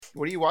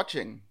What are you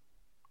watching?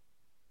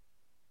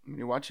 What are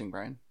you watching,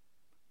 Brian?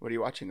 What are you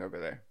watching over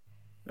there?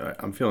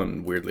 I'm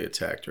feeling weirdly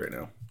attacked right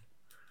now.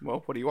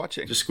 Well, what are you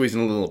watching? Just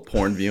squeezing a little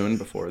porn viewing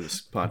before this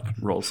pod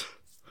rolls.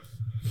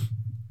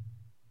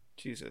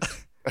 Jesus.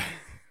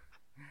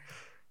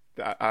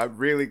 I'm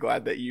really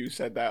glad that you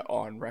said that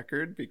on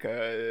record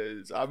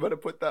because I'm going to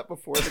put that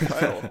before the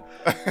title.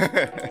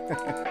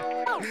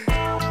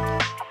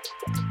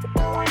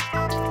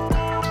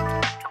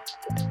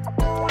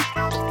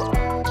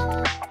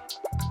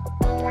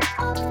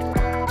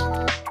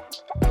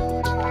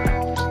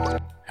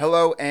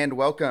 Hello and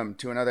welcome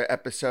to another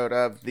episode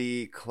of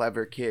the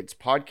Clever Kids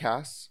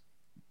Podcast.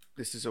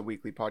 This is a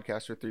weekly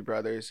podcast where three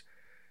brothers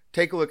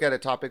take a look at a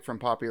topic from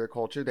popular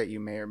culture that you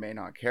may or may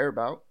not care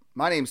about.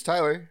 My name's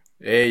Tyler.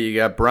 Hey, you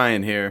got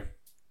Brian here.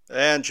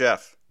 And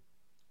Jeff.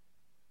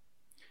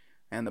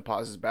 And the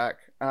pause is back.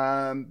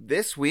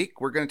 This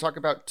week, we're going to talk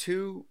about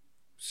two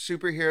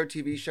superhero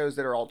TV shows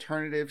that are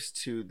alternatives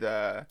to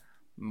the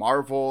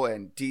Marvel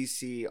and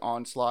DC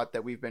onslaught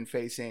that we've been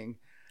facing.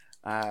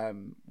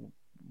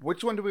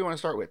 Which one do we want to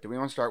start with? Do we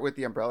want to start with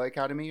The Umbrella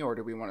Academy or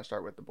do we want to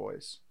start with The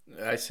Boys?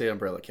 I say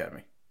Umbrella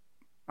Academy.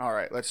 All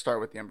right, let's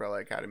start with The Umbrella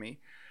Academy.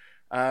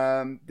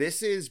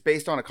 This is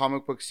based on a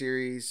comic book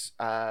series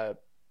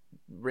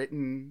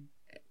written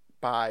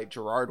by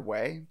Gerard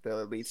Way,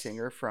 the lead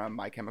singer from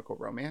My Chemical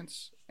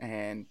Romance,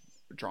 and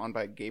drawn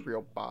by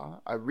Gabriel Ba.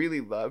 I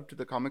really loved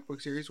the comic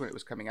book series when it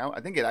was coming out.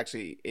 I think it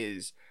actually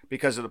is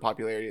because of the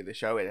popularity of the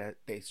show.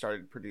 They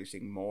started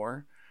producing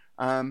more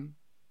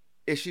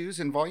issues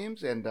and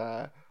volumes, and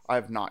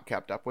I've not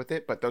kept up with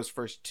it. But those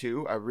first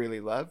two I really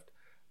loved.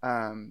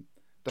 The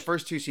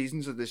first two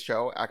seasons of this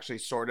show actually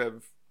sort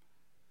of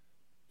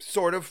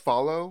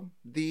follow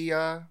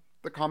the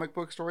comic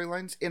book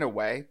storylines in a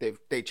way.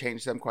 They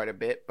changed them quite a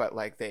bit, but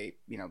like the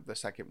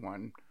second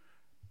one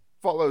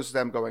follows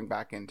them going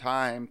back in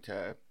time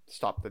to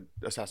stop the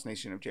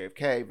assassination of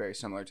JFK, very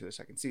similar to the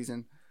second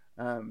season.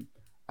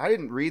 I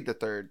didn't read the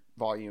third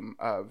volume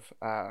of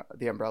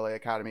The Umbrella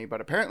Academy, but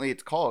apparently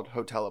it's called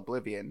Hotel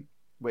Oblivion,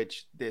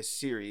 which this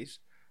series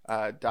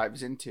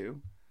dives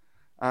into.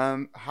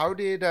 How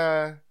did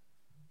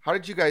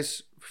you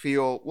guys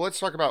feel? Well, let's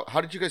talk about how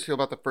did you guys feel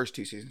about the first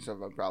two seasons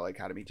of Umbrella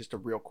Academy? Just a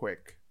real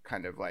quick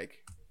kind of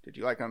like, did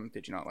you like them?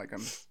 Did you not like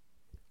them?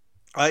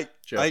 I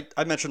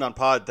mentioned on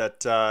pod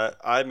that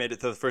I made it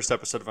through the first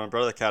episode of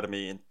Umbrella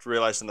Academy and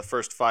realized in the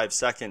first 5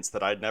 seconds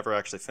that I'd never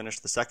actually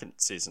finished the second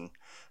season.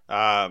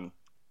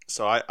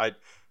 So I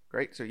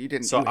Great. So you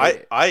didn't. So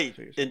you I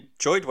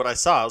enjoyed what I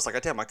saw. I was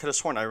like, damn, I could have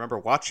sworn I remember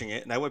watching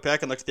it, and I went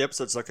back and looked at the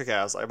episodes. Like, okay,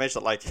 I made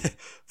it like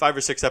 5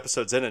 or 6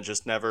 episodes in and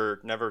just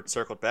never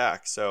circled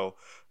back. So,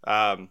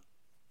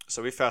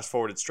 so we fast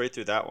forwarded straight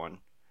through that one.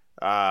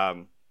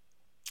 But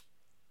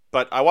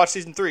I watched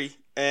season 3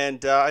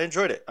 and I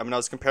enjoyed it. I mean, I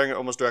was comparing it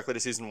almost directly to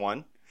season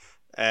 1,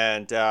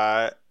 and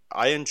I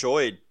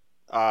enjoyed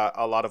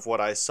a lot of what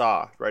I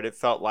saw. Right, it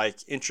felt like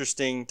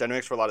interesting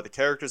dynamics for a lot of the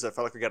characters. I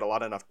felt like we got a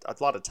lot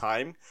of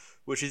time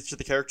with each of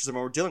the characters, and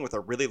we're dealing with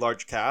a really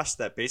large cast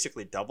that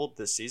basically doubled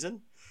this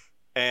season,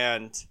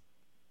 and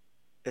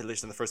at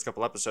least in the first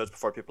couple episodes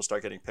before people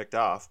start getting picked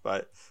off.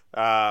 But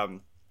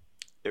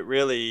it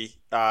really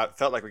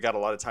felt like we got a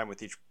lot of time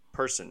with each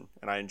person,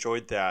 and I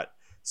enjoyed that,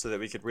 so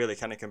that we could really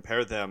kind of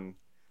compare them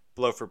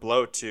blow for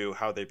blow to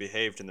how they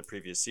behaved in the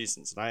previous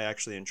seasons. And I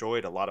actually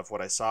enjoyed a lot of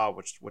what I saw,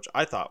 which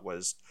I thought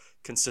was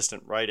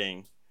consistent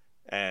writing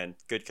and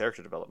good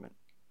character development.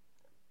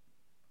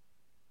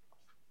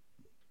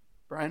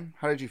 Brian,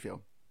 how did you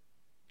feel?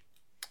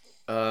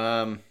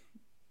 I'm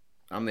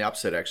the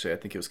opposite, actually. I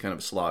think it was kind of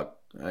a slog.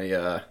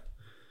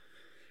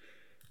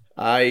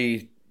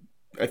 I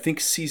think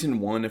season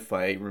 1, if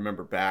I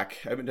remember back,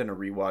 I haven't done a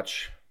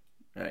rewatch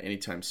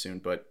anytime soon,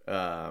 but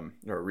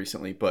or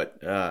recently, but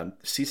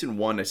season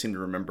 1, I seem to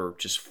remember,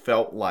 just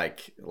felt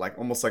like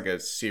almost like a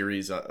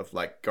series of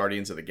like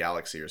Guardians of the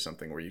Galaxy or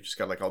something, where you just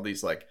got like all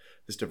these like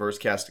this diverse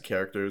cast of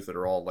characters that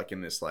are all like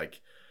in this like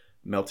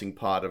melting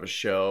pot of a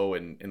show,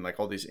 and like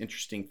all these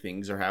interesting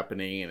things are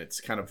happening, and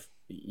it's kind of,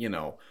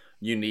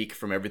 unique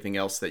from everything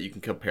else that you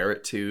can compare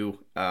it to.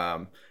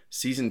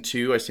 Season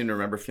 2, I seem to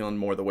remember feeling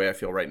more the way I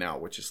feel right now,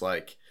 which is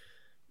like,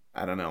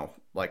 I don't know,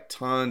 like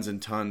tons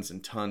and tons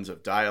and tons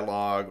of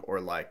dialogue, or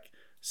like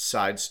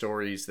side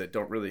stories that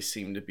don't really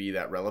seem to be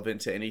that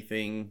relevant to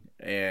anything,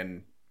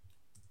 and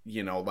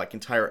like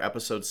entire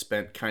episodes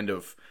spent kind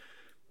of,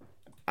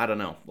 I don't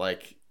know,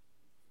 like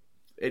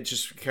it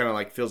just kind of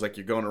like feels like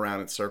you're going around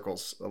in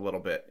circles a little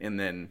bit. And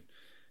then,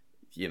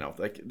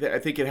 like I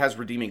think it has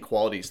redeeming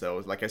qualities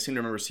though. Like I seem to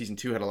remember season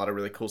 2 had a lot of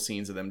really cool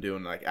scenes of them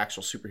doing like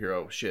actual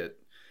superhero shit.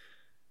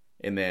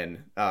 And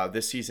then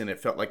this season, it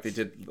felt like they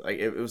did, like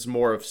it was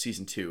more of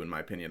season 2 in my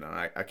opinion. And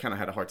I kind of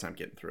had a hard time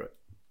getting through it.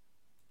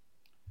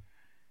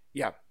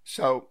 Yeah.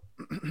 So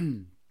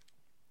I'm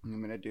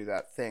going to do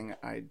that thing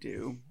I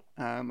do.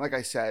 Like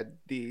I said,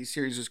 the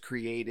series was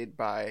created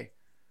by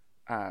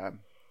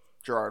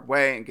Gerard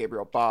Way and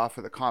Gabriel Ba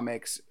for the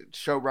comics.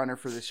 Showrunner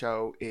for the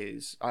show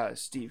is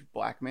Steve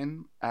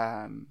Blackman.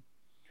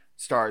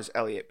 stars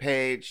Elliot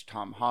Page,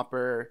 Tom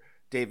Hopper,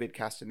 David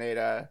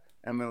Castaneda,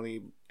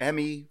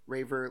 Emmy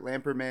Raver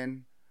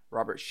Lamperman,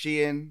 Robert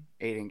Sheehan,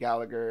 Aidan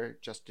Gallagher,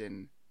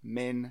 Justin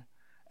Min,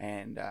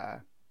 and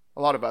a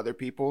lot of other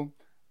people.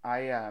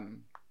 I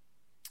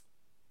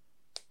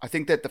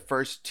think that the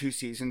first 2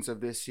 seasons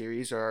of this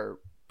series are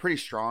pretty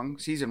strong.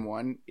 Season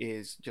 1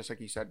 is just like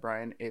you said,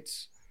 Brian.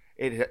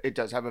 It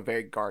does have a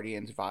very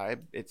Guardians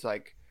vibe. It's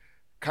like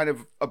kind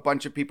of a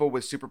bunch of people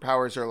with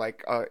superpowers or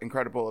like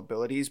incredible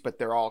abilities, but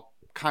they're all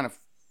kind of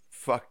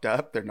fucked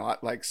up. They're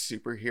not like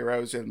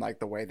superheroes in like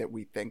the way that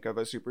we think of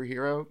a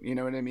superhero. You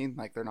know what I mean?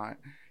 Like they're not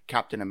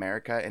Captain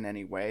America in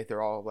any way.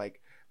 They're all like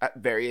at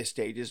various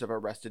stages of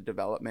arrested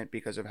development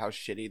because of how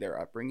shitty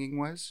their upbringing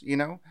was, you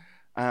know?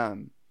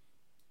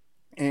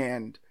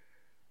 And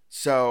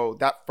so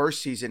that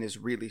first season is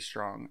really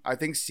strong. I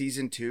think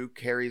season 2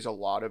 carries a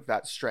lot of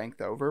that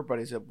strength over, but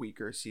is a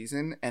weaker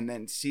season. And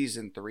then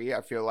season 3,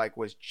 I feel like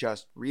was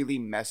just really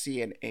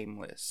messy and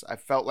aimless. I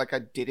felt like I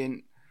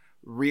didn't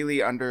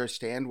really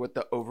understand what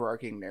the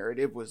overarching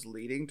narrative was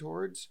leading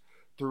towards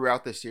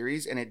throughout the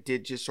series. And it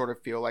did just sort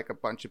of feel like a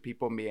bunch of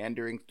people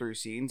meandering through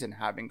scenes and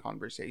having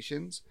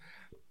conversations.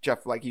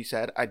 Jeff, like you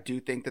said, I do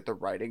think that the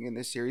writing in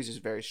this series is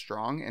very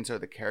strong. And so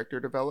the character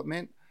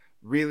development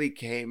really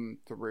came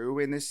through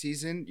in this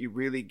season. You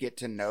really get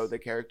to know the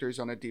characters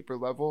on a deeper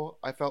level,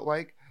 I felt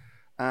like.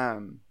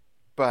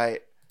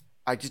 But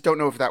I just don't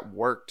know if that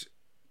worked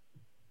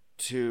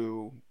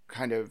to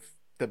kind of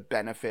the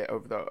benefit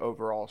of the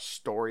overall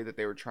story that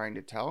they were trying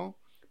to tell,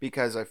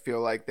 because I feel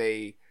like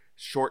they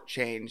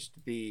shortchanged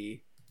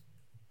the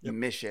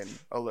mission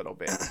a little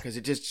bit, because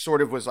it just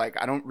sort of was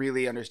like, I don't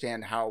really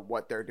understand how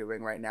what they're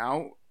doing right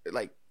now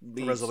like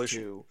leads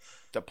to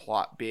the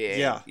plot being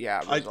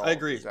resolved. I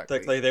agree. Exactly.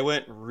 Like they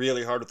went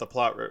really hard with the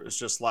plot where it was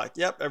just like,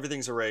 yep,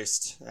 everything's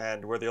erased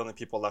and we're the only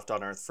people left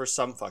on Earth for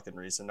some fucking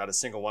reason. Not a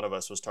single one of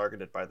us was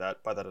targeted by that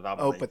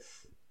anomaly. But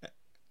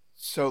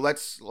so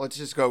let's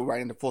just go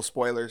right into full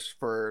spoilers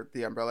for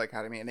the Umbrella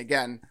Academy. And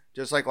again,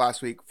 just like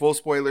last week, full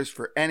spoilers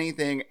for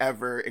anything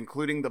ever,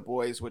 including The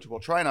Boys, which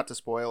we'll try not to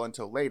spoil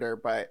until later,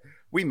 but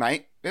it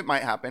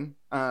might happen.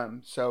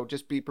 So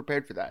just be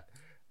prepared for that.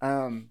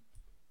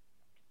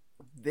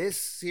 This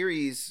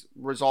series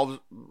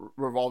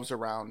revolves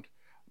around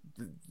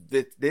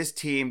this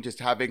team just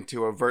having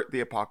to avert the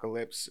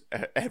apocalypse.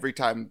 Every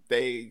time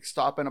they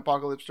stop an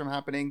apocalypse from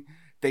happening,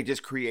 they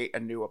just create a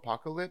new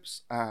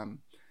apocalypse,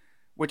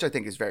 which I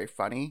think is very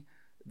funny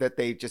that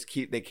they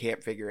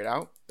can't figure it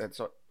out. That's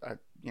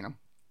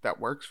that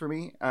works for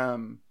me.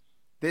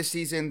 This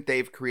season,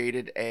 they've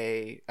created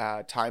a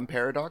time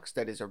paradox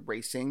that is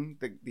erasing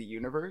the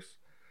universe.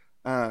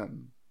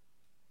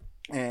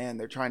 And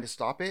they're trying to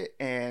stop it.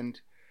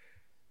 And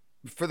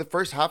for the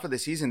first half of the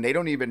season, they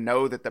don't even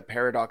know that the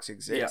paradox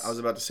exists. Yeah, I was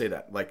about to say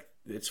that. Like,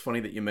 it's funny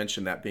that you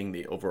mentioned that being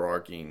the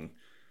overarching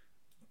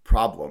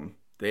problem.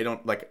 They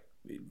don't, like,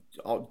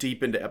 all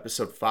deep into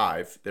episode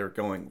 5, they're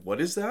going, what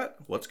is that?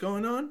 What's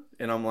going on?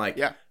 And I'm like,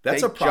 yeah,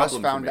 that's a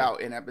problem. They just found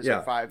out in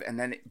episode 5. And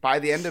then by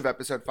the end of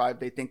episode 5,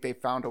 they think they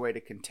found a way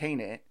to contain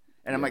it.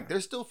 And I'm like,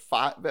 there's still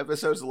 5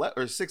 episodes left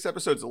or 6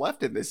 episodes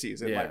left in this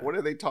season. Yeah. Like, what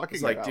are they talking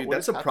about? Like, dude,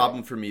 that's a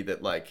problem for me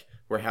that, like,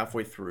 we're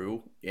halfway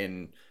through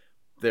and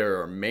there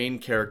are main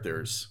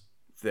characters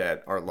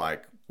that are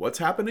like, what's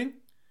happening?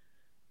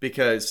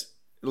 Because,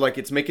 like,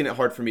 it's making it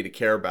hard for me to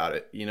care about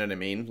it. You know what I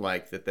mean?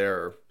 Like, that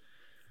they're,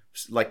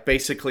 like,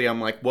 basically,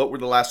 I'm like, what were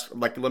the last,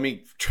 like, let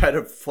me try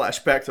to flash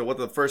back to what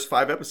the first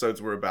 5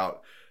 episodes were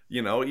about.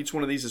 You know, each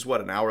one of these is,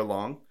 what, an hour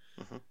long?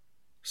 Mm-hmm.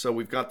 So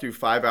we've got through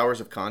 5 hours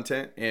of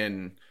content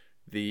and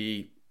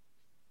the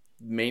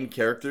main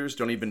characters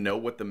don't even know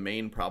what the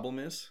main problem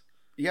is.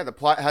 Yeah, the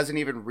plot hasn't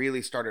even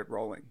really started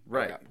rolling.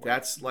 Right.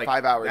 That's like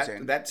 5 hours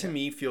in. That to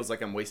me feels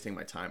like I'm wasting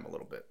my time a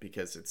little bit,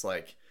 because it's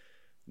like,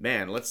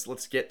 man,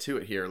 let's get to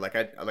it here. Like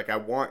I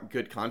want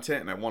good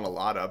content and I want a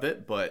lot of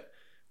it, but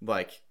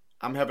like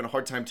I'm having a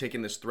hard time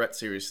taking this threat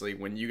seriously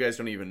when you guys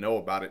don't even know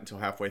about it until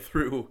halfway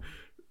through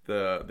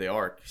the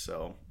arc.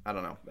 So I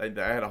don't know. I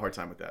had a hard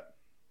time with that.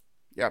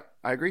 Yeah,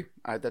 I agree.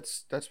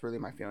 That's really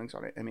my feelings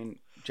on it. I mean,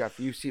 Jeff,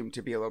 you seem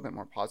to be a little bit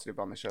more positive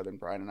on the show than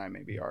Brian and I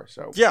maybe are.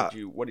 So yeah.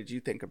 What did you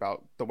think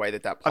about the way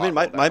that plot? I mean,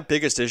 my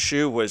biggest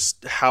issue was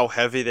how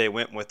heavy they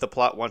went with the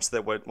plot once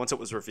it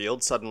was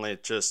revealed. Suddenly,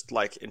 just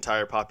like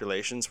entire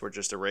populations were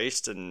just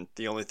erased, and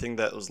the only thing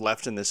that was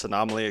left in this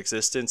anomaly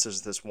existence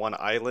is this one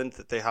island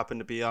that they happen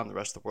to be on. The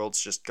rest of the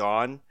world's just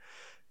gone,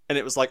 and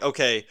it was like,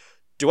 okay.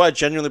 Do I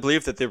genuinely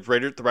believe that the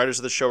writers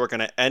of the show are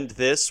going to end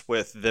this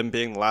with them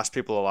being the last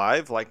people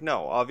alive? Like,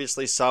 no.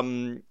 Obviously,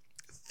 some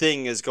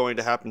thing is going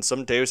to happen.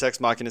 Some Deus Ex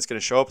Machina is going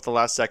to show up at the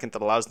last second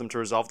that allows them to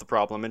resolve the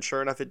problem. And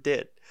sure enough, it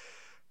did.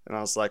 And I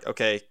was like,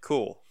 okay,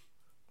 cool.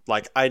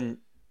 Like,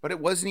 But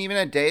it wasn't even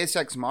a Deus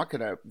Ex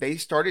Machina. They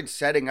started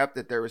setting up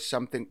that there was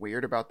something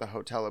weird about the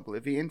Hotel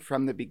Oblivion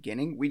from the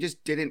beginning. We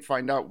just didn't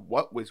find out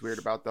what was weird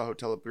about the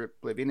Hotel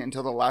Oblivion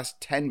until the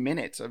last 10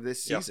 minutes of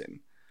this season.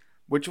 Yep.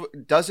 Which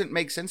doesn't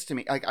make sense to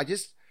me. Like,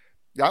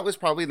 that was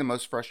probably the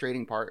most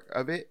frustrating part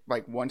of it.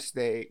 Like, once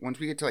we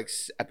get to like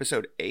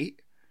episode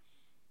 8,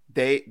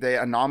 the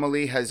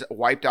anomaly has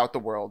wiped out the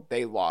world.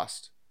 They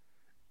lost.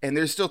 And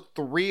there's still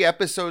 3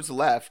 episodes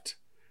left,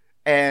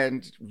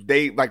 and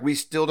we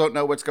still don't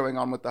know what's going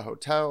on with the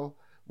hotel.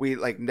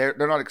 They're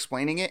not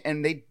explaining it,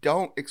 and they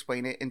don't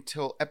explain it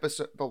until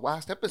the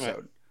last episode.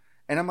 Right.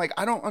 And I'm like,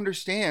 I don't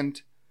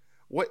understand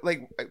what,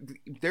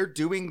 they're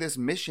doing this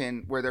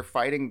mission where they're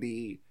fighting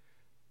the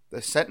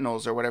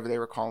Sentinels or whatever they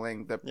were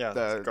calling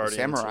the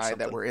samurai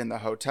that were in the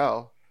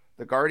hotel,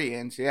 the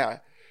Guardians. Yeah.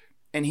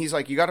 And he's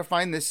like, you got to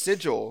find this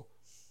sigil.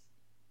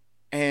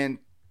 And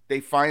they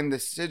find the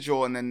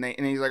sigil, and then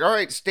he's like, all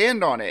right,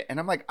 stand on it. And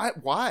I'm like,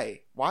 why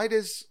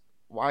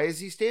is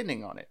he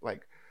standing on it?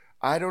 Like,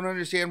 I don't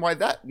understand why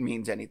that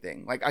means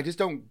anything. Like, I just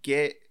don't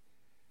get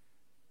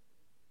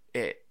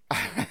it.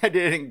 I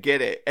didn't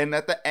get it. And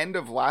at the end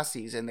of last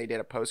season, they did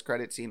a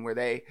post-credit scene where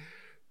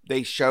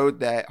they showed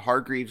that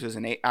Hargreaves was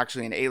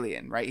actually an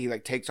alien, right? He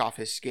takes off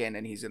his skin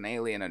and he's an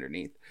alien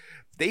underneath.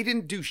 They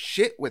didn't do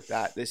shit with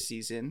that this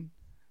season.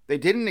 They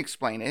didn't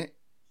explain it.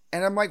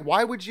 And I'm like,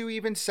 why would you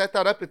even set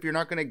that up if you're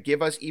not going to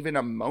give us even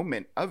a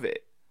moment of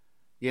it?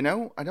 You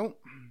know, I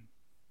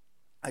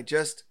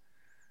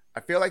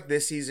feel like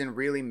this season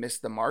really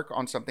missed the mark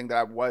on something that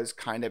I was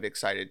kind of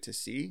excited to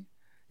see,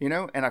 you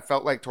know? And I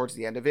felt like towards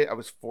the end of it, I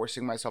was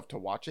forcing myself to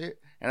watch it.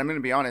 And I'm going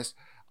to be honest,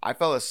 I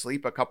fell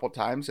asleep a couple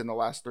times in the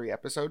last 3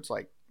 episodes,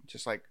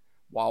 just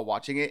while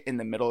watching it in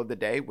the middle of the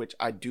day, which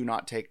I do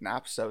not take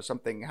naps. So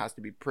something has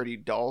to be pretty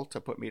dull to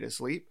put me to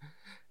sleep.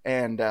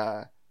 And,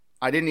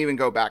 I didn't even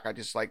go back. I was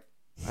just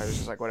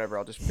like, whatever,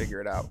 I'll just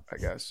figure it out, I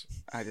guess.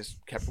 I just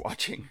kept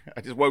watching.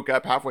 I just woke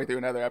up halfway through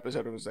another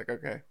episode and was like,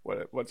 okay,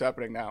 what's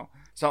happening now?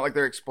 It's not like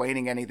they're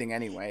explaining anything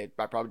anyway.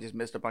 I probably just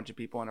missed a bunch of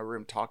people in a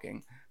room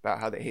talking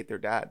about how they hate their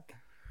dad.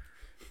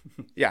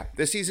 Yeah,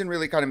 this season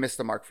really kind of missed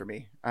the mark for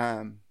me.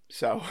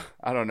 So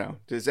I don't know.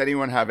 Does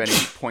anyone have any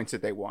points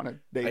that they want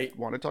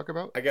to talk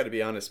about? I got to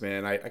be honest,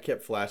 man. I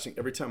kept flashing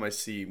every time I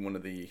see one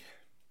of the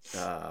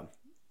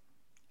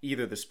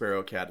either the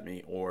Sparrow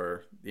Academy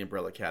or the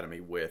Umbrella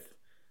Academy with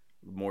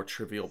more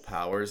trivial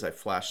powers. I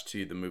flash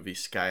to the movie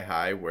Sky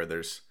High, where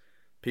there's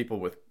people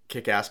with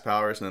kick-ass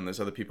powers, and then there's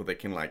other people that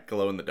can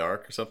glow in the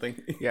dark or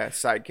something. Yeah,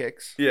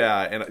 sidekicks. the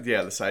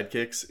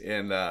sidekicks.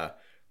 And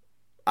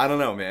I don't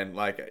know, man.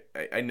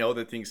 I know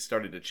that things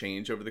started to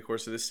change over the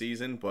course of this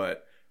season,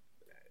 but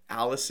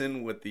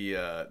Allison with the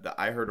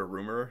I heard a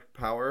rumor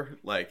power,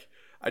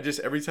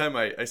 every time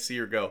I see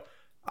her go,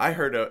 I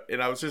heard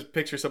and I was just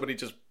picture somebody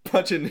just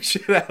punching the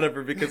shit out of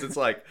her, because it's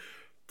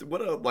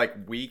what a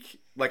weak,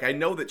 I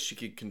know that she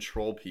could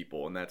control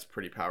people and that's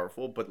pretty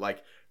powerful, but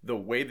the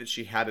way that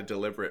she had to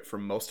deliver it for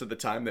most of the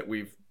time that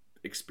we've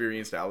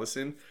experienced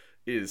Allison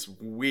is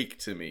weak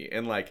to me.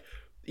 And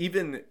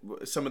even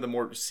some of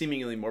the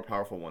seemingly more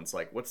powerful ones,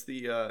 what's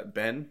the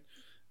Ben?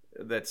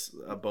 That's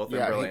both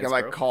Umbrella and Sparrow.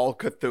 He can call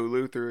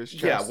Cthulhu through his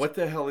chest. Yeah, what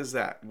the hell is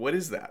that? What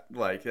is that?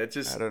 That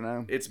just, I don't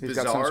know. It's He's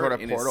bizarre, got some sort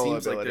of and it portal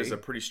seems ability. like there's a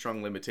pretty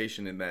strong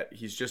limitation in that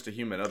he's just a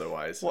human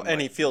otherwise. Well,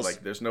 and he feels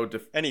there's no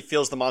and he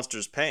feels the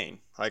monster's pain.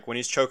 When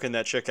he's choking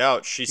that chick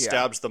out, she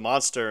stabs the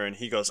monster, and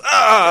he goes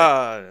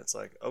ah, and it's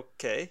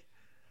okay.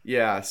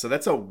 Yeah, so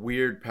that's a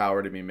weird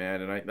power to me,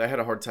 man, and I had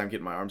a hard time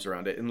getting my arms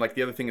around it. And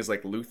the other thing is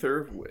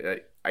Luther,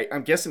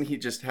 I'm guessing he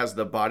just has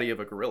the body of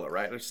a gorilla,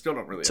 right? I still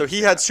don't really. So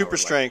he had super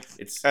strength,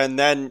 and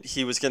then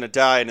he was gonna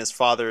die, and his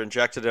father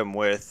injected him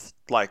with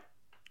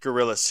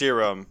gorilla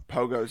serum,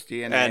 Pogo's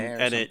DNA,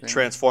 and it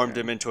transformed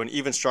him into an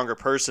even stronger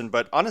person.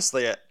 But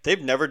honestly, they've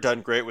never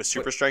done great with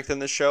super strength in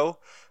this show.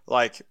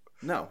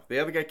 No, the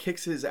other guy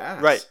kicks his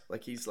ass. Right.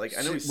 He's I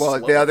know he's well,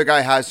 slow. The other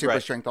guy has super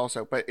strength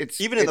also, but it's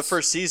in the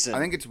first season. I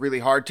think it's really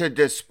hard to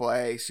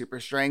display super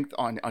strength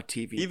on a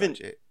TV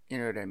budget. You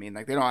know what I mean?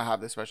 They don't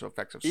have the special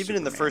effects of Even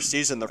in the first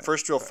season, the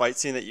first real fight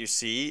scene that you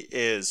see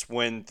is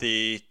when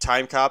the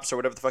time cops or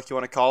whatever the fuck you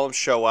want to call them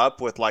show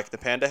up with the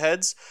panda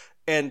heads.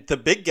 And the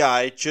big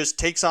guy just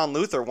takes on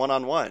Luther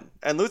one-on-one.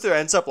 And Luther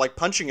ends up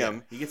punching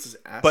him. He gets his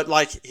ass.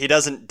 But he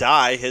doesn't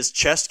die. His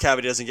chest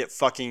cavity doesn't get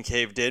fucking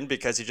caved in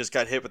because he just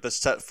got hit with the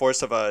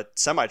force of a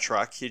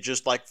semi-truck. He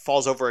just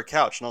falls over a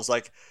couch. And I was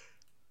like,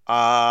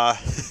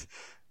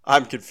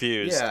 I'm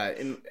confused.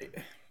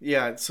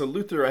 Yeah, so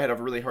Luther, I had a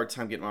really hard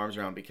time getting my arms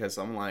around, because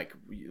I'm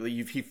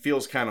he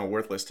feels kind of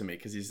worthless to me,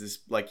 because he's this,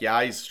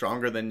 he's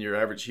stronger than your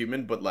average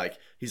human, but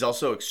he's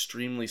also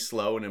extremely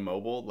slow and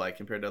immobile,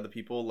 compared to other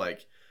people.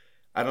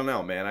 I don't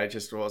know, man. I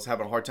just was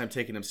having a hard time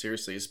taking him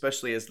seriously,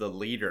 especially as the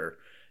leader.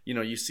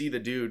 You see the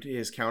dude,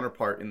 his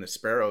counterpart in the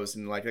Sparrows,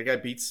 and that guy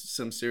beats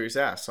some serious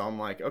ass. So I'm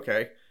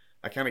okay,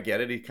 I kind of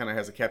get it. He kind of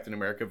has a Captain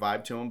America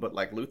vibe to him, but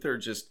Luther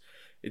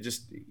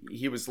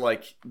he was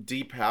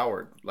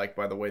depowered,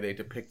 by the way they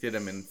depicted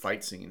him in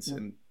fight scenes.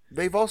 And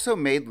they've also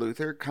made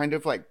Luther kind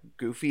of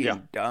goofy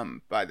and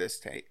dumb by this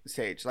stage.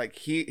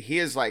 He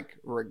is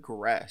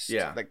regressed.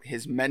 Yeah.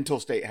 His mental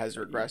state has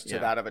regressed to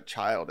that of a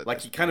child.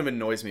 He kind of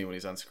annoys me when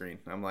he's on screen.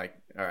 I'm all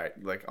right,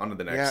 on to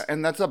the next. Yeah,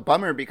 and that's a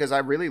bummer, because I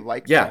really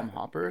like Tom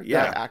Hopper,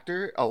 that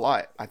actor, a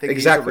lot. I think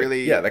he's a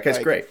really that guy's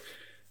great.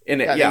 And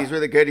Yeah, I think he's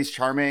really good. He's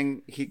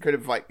charming. He could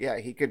have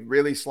he could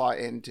really slot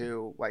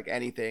into like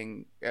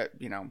anything,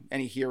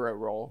 any hero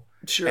role.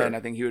 Sure. And I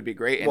think he would be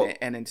great in it.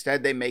 And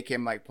instead, they make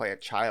him like play a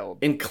child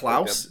in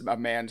Klaus, with a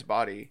man's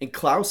body. In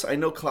Klaus, I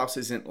know Klaus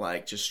isn't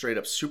like just straight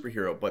up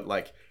superhero, but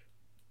like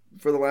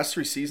for the last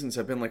 3 seasons,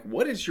 I've been like,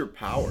 what is your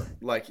power?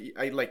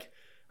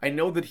 I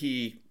know that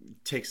he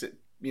takes it,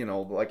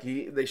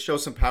 they show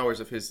some powers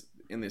of his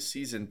in this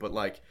season, but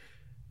like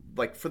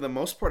for the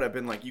most part, I've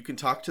been like, you can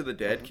talk to the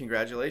dead.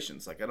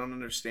 Congratulations. Like, I don't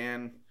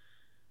understand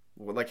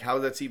like how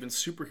that's even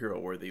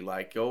superhero worthy.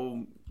 Like,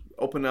 go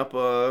open up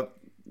a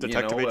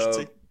detective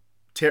agency.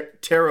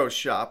 Tarot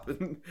shop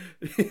and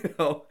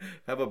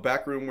have a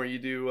back room where you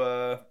do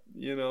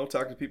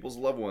talk to people's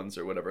loved ones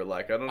or whatever.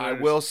 Like, I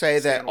will say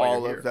that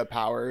all of the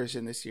powers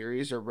in the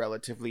series are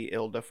relatively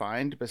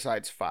ill-defined,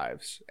 besides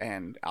Five's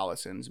and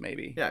Allison's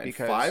maybe. Yeah,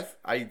 because Five,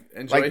 I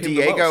enjoy like him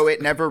Diego, the most.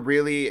 it never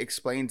really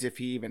explains if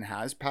he even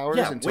has powers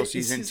until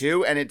season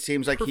 2, and it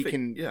seems like he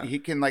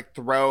can like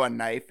throw a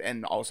knife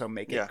and also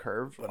make it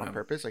curve on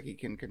purpose. Like he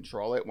can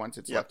control it once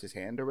it's left his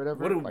hand or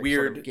whatever. What a like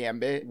weird sort of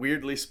gambit,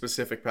 weirdly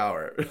specific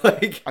power.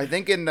 Like, I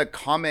think in the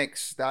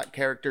comics that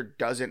character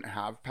doesn't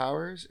have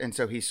powers, and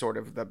so he's sort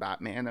of the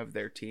Batman of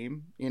their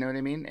team. You know what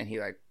I mean? And he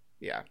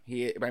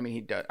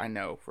he does. I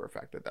know for a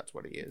fact that that's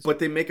what he is. But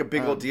they make a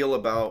big old deal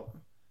about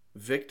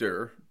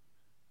Victor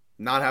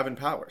not having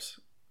powers.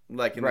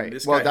 Like,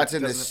 this guy that's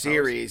in the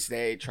series.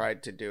 They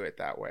tried to do it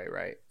that way,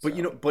 right?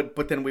 But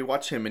but then we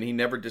watch him and he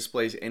never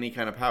displays any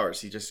kind of powers.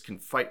 He just can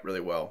fight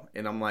really well.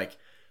 And I'm like,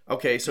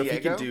 okay, so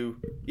Diego?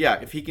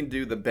 if he can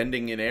do the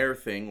bending in air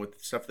thing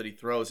with stuff that he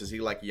throws, is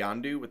he like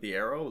Yondu with the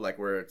arrow? Like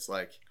where it's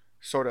like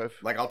sort of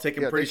like I'll take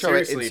him pretty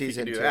seriously if he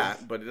can do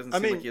that, but it doesn't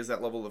seem like he has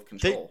that level of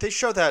control. They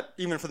show that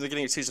even from the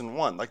beginning of season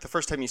 1. Like the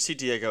first time you see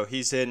Diego,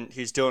 he's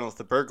dealing with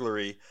the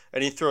burglary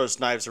and he throws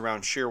knives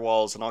around sheer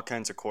walls and all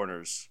kinds of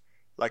corners.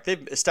 Like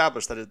they've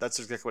established that that's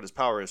exactly what his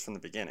power is from the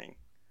beginning.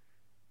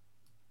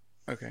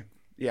 Okay.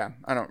 Yeah,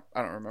 I don't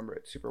remember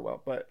it super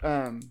well, but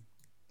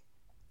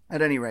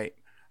at any rate,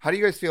 how do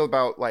you guys feel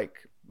about like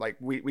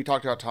we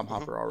talked about Tom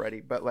Hopper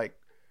already, but like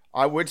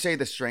I would say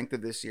the strength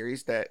of this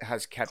series that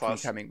has kept me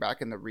coming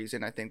back, and the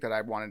reason I think that I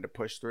wanted to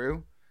push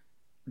through.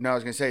 No, I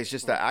was gonna say it's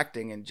just the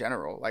acting in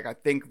general. Like I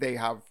think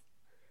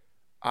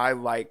I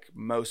like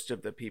most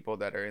of the people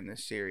that are in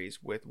this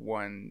series, with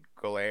one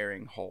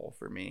glaring hole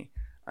for me.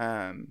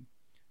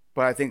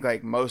 But I think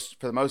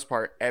for the most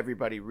part,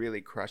 everybody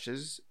really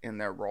crushes in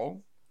their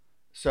role.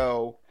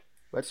 So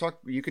let's talk.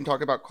 You can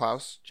talk about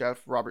Klaus,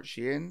 Jeff. Robert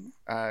Sheehan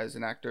as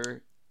an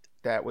actor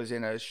that was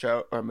in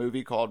a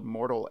movie called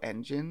Mortal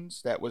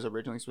Engines that was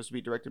originally supposed to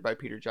be directed by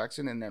Peter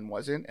Jackson and then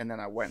wasn't. And then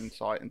I went and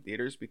saw it in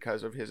theaters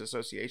because of his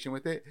association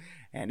with it.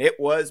 And it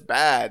was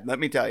bad. Let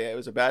me tell you, it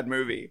was a bad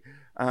movie.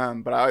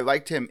 But I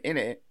liked him in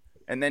it.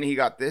 And then he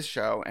got this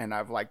show and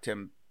I've liked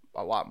him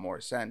a lot more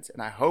since.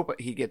 And I hope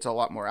he gets a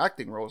lot more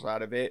acting roles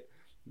out of it.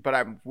 But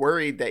I'm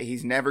worried that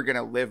he's never going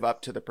to live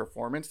up to the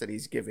performance that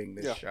he's giving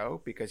this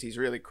show, because he's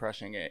really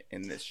crushing it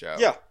in this show.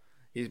 Yeah.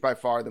 He's by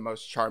far the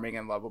most charming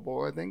and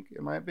lovable, I think,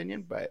 in my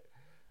opinion. But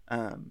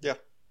go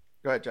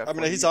ahead, Jeff. I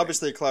mean, he's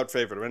obviously a cloud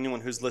favorite. Anyone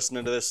who's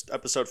listening to this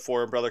episode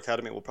 4 of Umbrella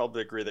Academy will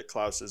probably agree that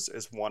Klaus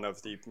is one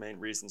of the main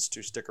reasons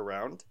to stick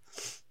around.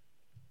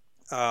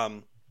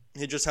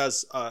 He just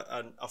has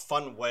a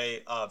fun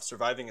way of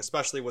surviving,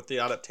 especially with the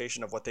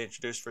adaptation of what they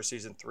introduced for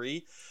season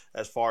 3,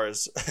 as far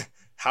as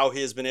how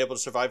he has been able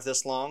to survive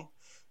this long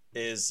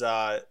is,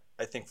 I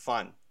think,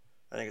 fun.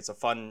 I think it's a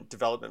fun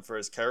development for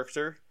his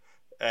character,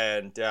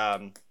 and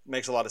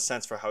makes a lot of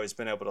sense for how he's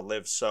been able to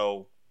live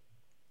so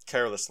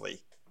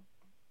carelessly.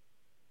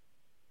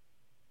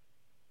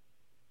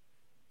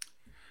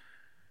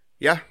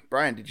 Yeah,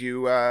 Brian, did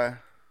you have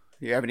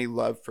any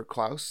love for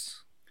Klaus?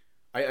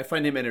 I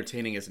find him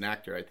entertaining as an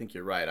actor. I think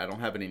you're right. I don't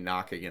have any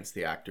knock against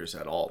the actors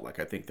at all. Like,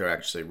 I think they're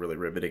actually really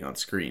riveting on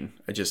screen.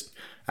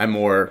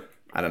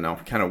 I don't know,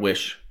 kind of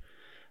wish.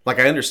 Like,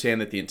 I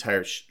understand that the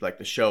entire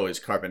the show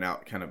is carving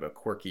out kind of a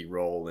quirky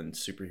role in the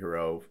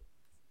superhero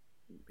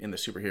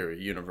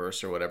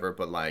universe or whatever,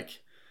 but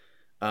like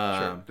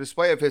sure.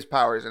 Display of his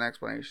powers and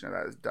explanation of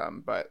that is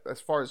dumb, but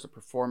as far as the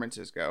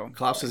performances go,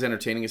 Klaus is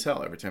entertaining as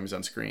hell every time he's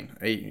on screen.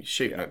 I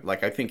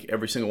think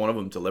every single one of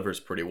them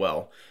delivers pretty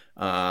well.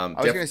 I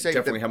was going to say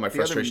definitely have my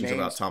frustrations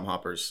about Tom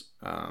Hopper's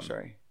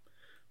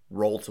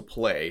role to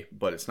play,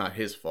 but it's not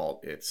his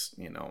fault. It's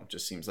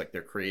just seems like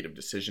their creative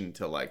decision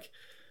to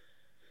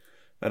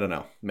I don't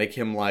know, make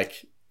him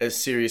as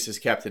serious as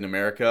Captain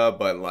America,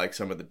 but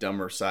some of the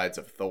dumber sides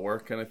of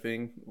Thor kind of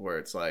thing, where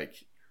it's I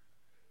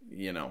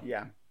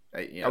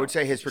would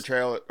say his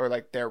portrayal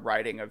or their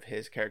writing of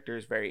his character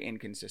is very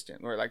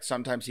inconsistent. Where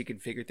sometimes he can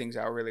figure things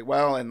out really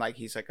well, and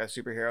he's a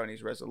superhero and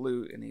he's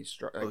resolute and he's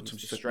strength.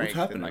 What's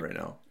happening right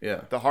now?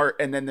 Yeah, the heart.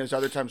 And then there's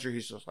other times where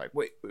he's just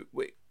wait,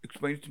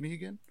 explain it to me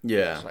again.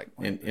 Yeah,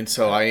 and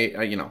so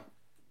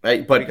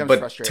but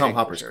Tom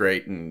Hopper's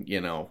great, and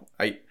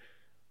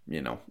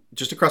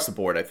just across the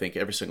board, I think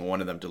every single one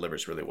of them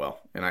delivers really well,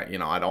 and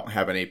I don't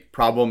have any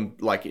problem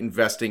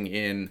investing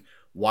in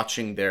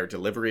watching their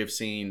delivery of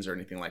scenes or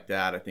anything like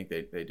that. I think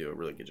they do a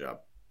really good job.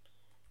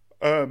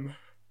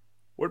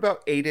 What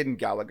about Aiden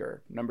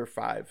Gallagher, number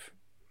 5?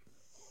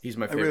 He's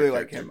my I favorite. really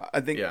character. like him.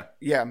 I think,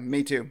 yeah,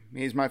 me too.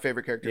 He's my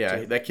favorite character. Yeah,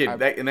 too. that kid,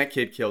 that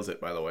kid kills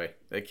it. By the way,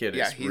 that kid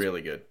is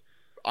really good.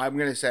 I'm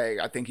gonna say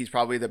I think he's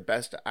probably the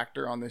best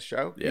actor on this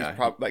show. Yeah,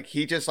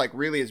 he just like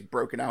really is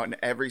broken out in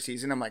every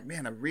season. I'm like,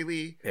 man, I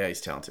really he's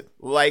talented.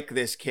 Like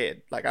this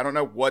kid. Like I don't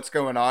know what's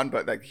going on,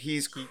 but like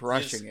he's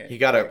crushing it. He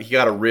got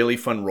a really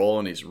fun role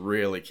and he's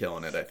really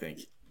killing it. I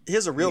think he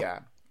has a real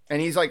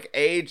and he's like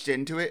aged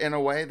into it in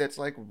a way that's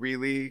like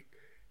really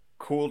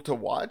cool to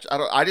watch.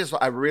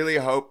 I really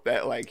hope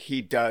that like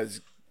he does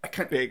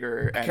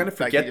bigger. I kind of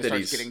forget that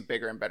he's getting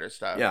bigger and better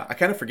stuff. Yeah, I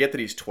kind of forget that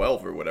he's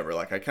 12 or whatever.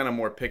 Like I kind of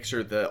more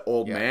picture the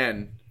old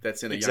man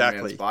that's in a young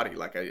man's body.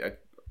 Like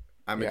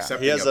I'm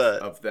accepting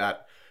of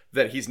that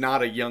he's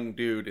not a young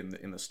dude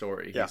in the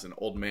story. He's an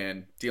old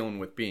man dealing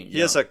with being young. He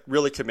has a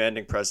really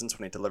commanding presence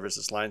when he delivers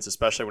his lines,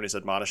 especially when he's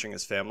admonishing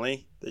his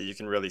family, that you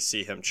can really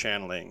see him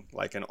channeling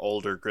like an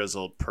older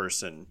grizzled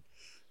person.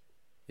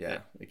 Yeah,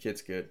 the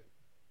kid's good.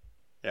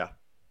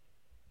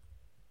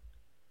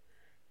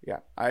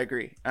 Yeah, I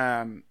agree.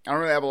 I don't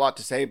really have a lot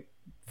to say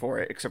for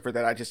it, except for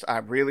that I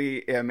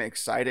really am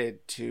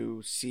excited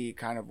to see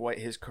kind of what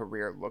his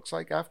career looks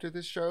like after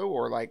this show,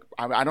 or like,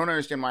 I don't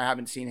understand why I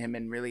haven't seen him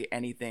in really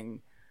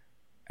anything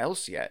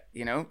else yet.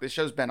 You know, this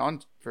show's been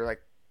on for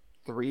like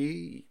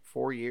 3-4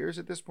 years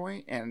at this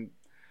point, and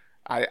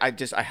I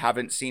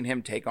haven't seen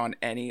him take on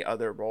any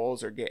other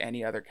roles or get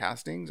any other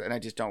castings, and I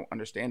just don't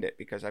understand it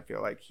because I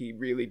feel like he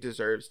really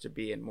deserves to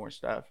be in more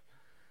stuff.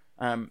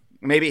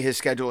 Maybe his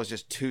schedule is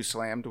just too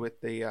slammed with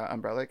the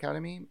Umbrella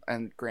Academy,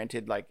 and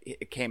granted, like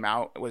it came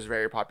out, it was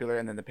very popular,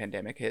 and then the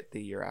pandemic hit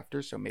the year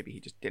after, so maybe he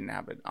just didn't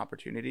have an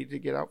opportunity to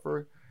get out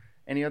for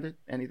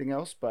anything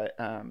else. But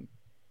I'm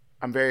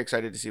very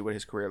excited to see what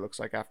his career looks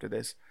like after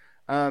this.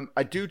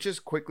 I do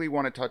just quickly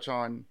want to touch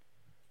on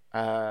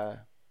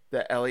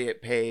the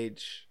Elliot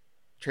Page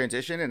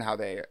transition and how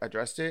they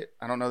addressed it.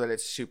 I don't know that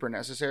it's super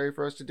necessary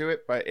for us to do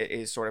it, but it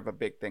is sort of a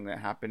big thing that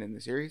happened in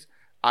the series.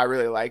 I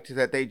really liked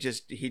that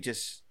he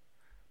just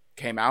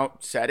came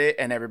out, said it,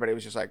 and everybody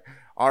was just like,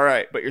 all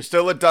right, but you're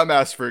still a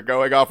dumbass for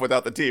going off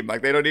without the team.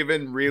 Like, they don't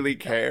even really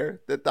care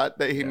that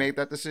he made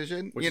that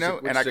decision, which you know?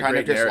 And I kind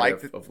of just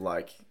liked it. Of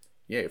like,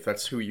 yeah, if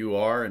that's who you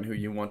are and who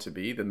you want to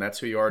be, then that's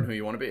who you are and who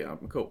you want to be.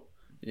 I'm cool.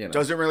 You know?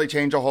 Doesn't really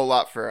change a whole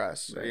lot for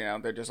us. Right. You know,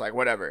 they're just like,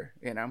 whatever,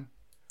 you know?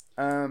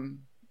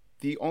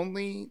 The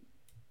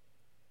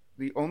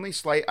only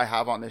slight I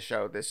have on this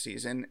show this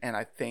season, and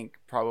I think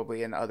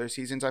probably in other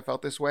seasons I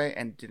felt this way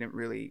and didn't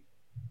really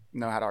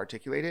know how to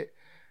articulate it.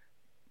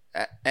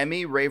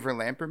 Emmy Raver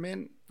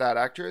Lamperman, that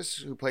actress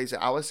who plays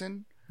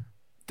Allison,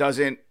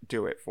 doesn't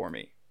do it for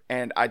me.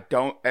 And I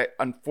don't,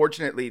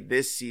 unfortunately,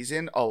 this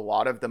season, a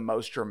lot of the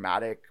most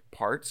dramatic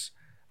parts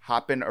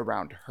happen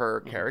around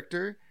her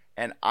character.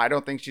 And I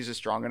don't think she's a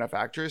strong enough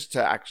actress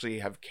to actually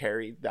have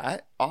carried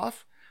that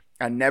off.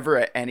 I never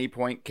at any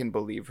point can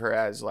believe her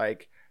as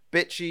like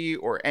bitchy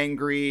or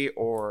angry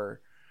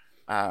or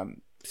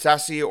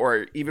sassy,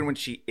 or even when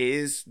she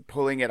is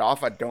pulling it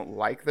off, I don't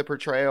like the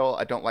portrayal.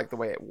 I don't like the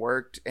way it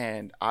worked.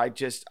 And I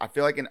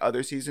feel like in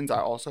other seasons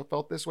I also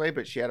felt this way,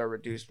 but she had a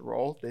reduced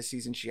role. This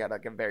season she had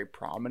like a very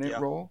prominent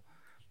role,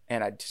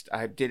 and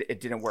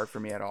it didn't work for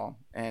me at all.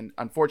 And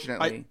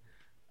unfortunately,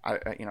 I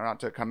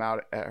not to come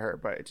out at her,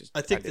 but it just,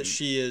 I think that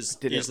she is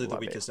easily the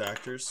weakest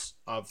actors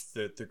of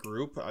the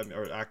group,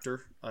 or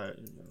actor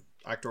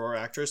or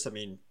actress. I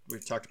mean,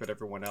 we've talked about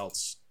everyone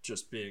else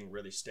just being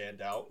really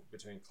stand out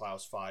between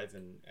Klaus 5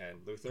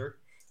 and Luther,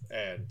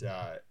 and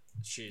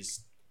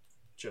she's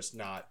just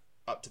not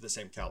up to the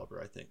same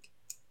caliber, I think.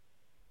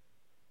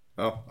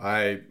 Oh,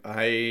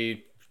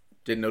 I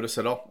didn't notice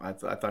at all. I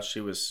thought she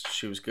was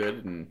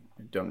good, and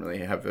don't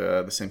really have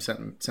the same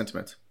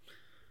sentiments.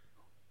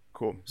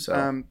 Cool.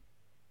 So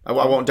I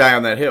won't die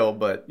on that hill,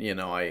 but you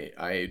know,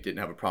 I didn't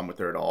have a problem with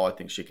her at all. I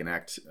think she can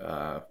act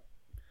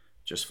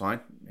just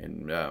fine,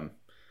 and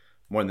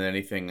more than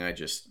anything, I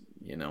just,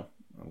 you know,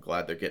 I'm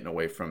glad they're getting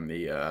away from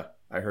the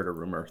I heard a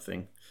rumor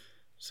thing.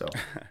 So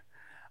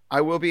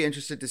I will be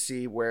interested to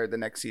see where the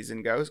next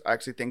season goes. I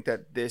actually think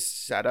that this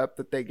setup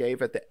that they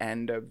gave at the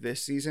end of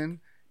this season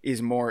is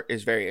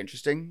very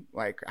interesting.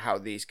 Like how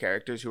these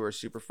characters who are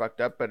super fucked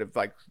up but have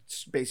like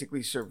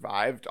basically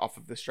survived off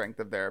of the strength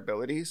of their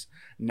abilities,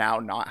 now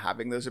not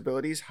having those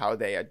abilities, how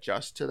they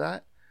adjust to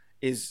that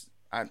is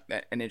an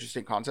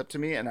interesting concept to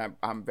me, and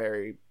I'm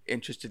very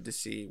interested to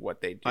see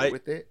what they do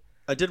with it.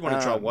 I did want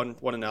to draw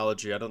one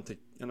analogy. I don't think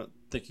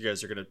you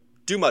guys are going to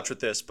do much with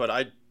this, but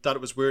I thought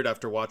it was weird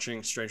after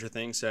watching Stranger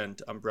Things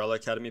and Umbrella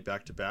Academy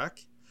back to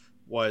back,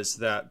 was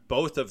that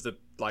both of the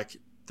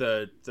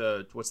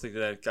what's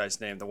the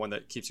guy's name, the one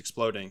that keeps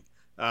exploding,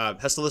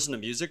 has to listen to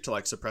music to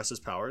like suppress his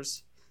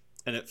powers,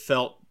 and it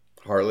felt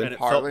Harlan. And it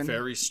felt Harlan.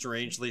 very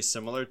strangely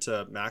similar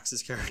to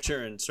Max's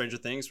character in Stranger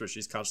Things, where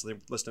she's constantly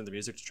listening to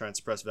music to try and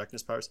suppress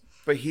Vecna's powers.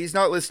 But he's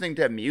not listening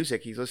to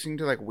music. He's listening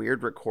to like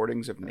weird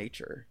recordings of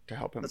nature to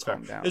help him That's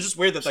calm fair. down. It's just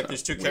weird that like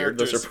these two Weird.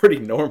 characters, Those are pretty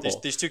normal.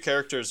 these two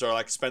characters are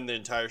like spend the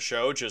entire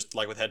show just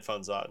like with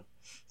headphones on,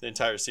 the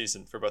entire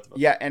season for both of them.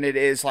 Yeah, and it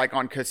is like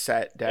on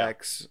cassette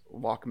decks,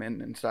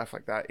 Walkman, and stuff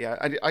like that. Yeah,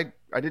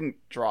 I didn't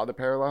draw the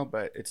parallel,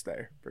 but it's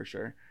there for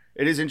sure.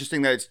 It is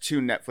interesting that it's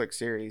two Netflix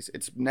series.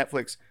 It's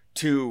Netflix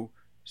two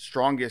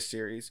strongest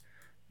series,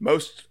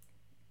 most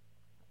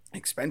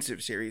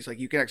expensive series. Like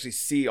you can actually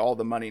see all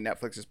the money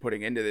Netflix is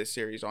putting into this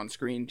series on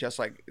screen, just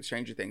like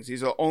Stranger Things.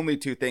 These are the only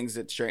two things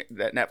that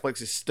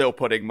Netflix is still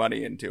putting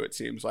money into. It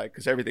seems like,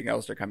 because everything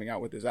else they're coming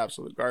out with is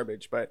absolute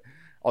garbage. But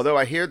although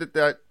I hear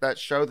that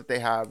show that they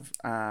have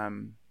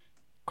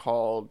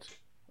called,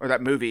 or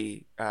that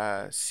movie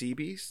Sea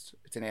Beast,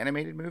 it's an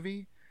animated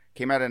movie,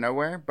 came out of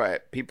nowhere,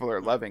 but people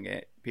are loving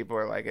it. People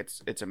are like,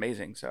 it's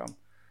amazing. So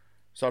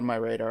it's on my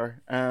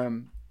radar.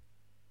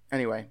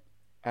 Anyway,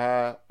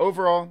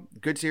 overall,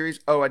 good series.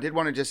 Oh, I did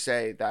want to just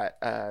say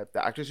that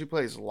the actress who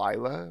plays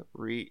Lila,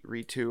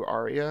 Ritu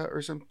Arya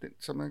or something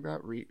like that,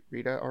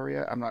 Rita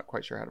Arya, I'm not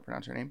quite sure how to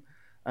pronounce her name.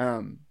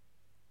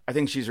 I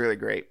think she's really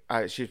great.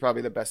 She's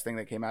probably the best thing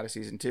that came out of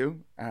season 2.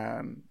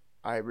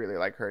 I really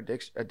like her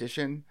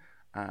addition,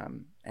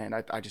 and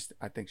I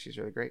think she's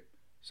really great.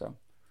 So,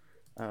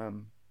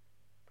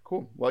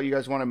 cool. Well, you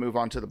guys want to move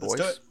on to the boys?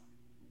 Let's do it.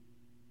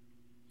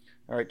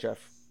 All right, Jeff.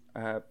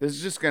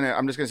 This is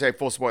I'm just gonna say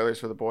full spoilers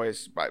for the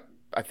boys, but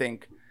I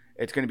think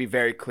it's gonna be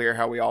very clear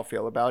how we all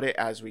feel about it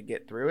as we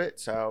get through it.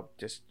 So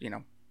just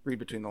read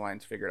between the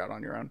lines, figure it out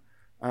on your own.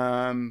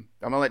 I'm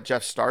gonna let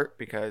Jeff start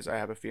because I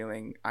have a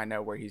feeling I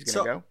know where he's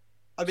gonna go.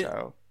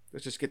 So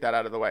let's just get that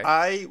out of the way.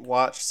 I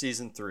watched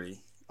season 3.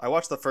 I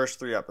watched the first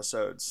 3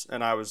 episodes,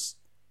 and I was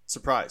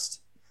surprised.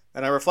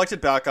 And I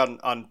reflected back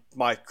on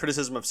my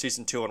criticism of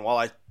season 2, and while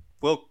I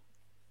will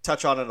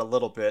touch on it a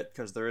little bit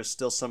because there is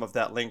still some of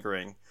that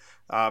lingering,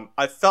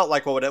 I felt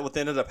like what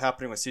ended up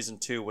happening with season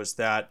 2 was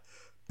that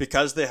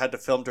because they had to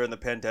film during the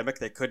pandemic,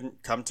 they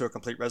couldn't come to a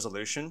complete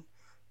resolution.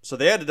 So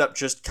they ended up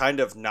just kind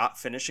of not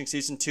finishing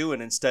season 2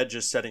 and instead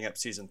just setting up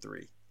season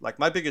 3. Like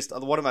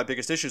one of my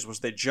biggest issues was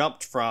they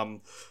jumped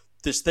from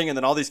this thing and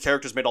then all these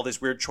characters made all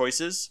these weird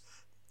choices.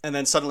 And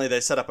then suddenly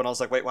they set up and I was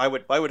like, wait, why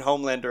would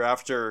Homelander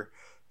after,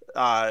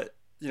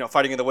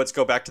 fighting in the woods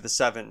go back to the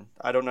 7?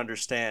 I don't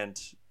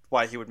understand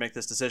why he would make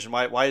this decision.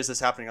 Why is this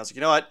happening? I was like,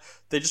 you know what?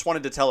 They just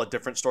wanted to tell a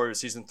different story with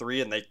season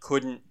 3 and they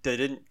couldn't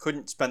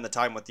spend the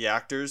time with the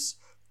actors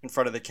in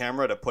front of the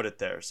camera to put it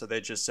there. So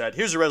they just said,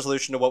 here's a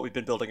resolution to what we've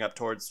been building up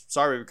towards.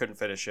 Sorry, we couldn't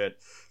finish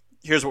it.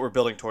 Here's what we're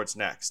building towards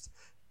next.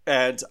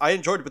 And I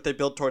enjoyed what they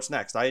built towards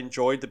next. I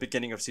enjoyed the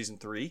beginning of season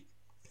 3.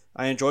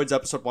 I enjoyed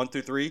episode 1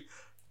 through 3.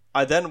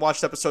 I then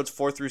watched episodes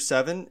 4 through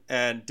 7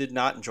 and did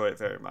not enjoy it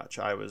very much.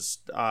 I was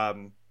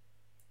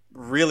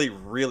really,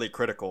 really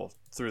critical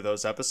through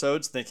those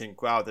episodes, thinking,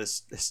 wow,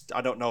 this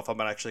I don't know if I'm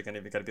actually going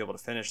to be able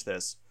to finish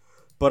this.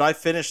 But I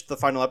finished the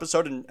final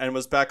episode and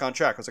was back on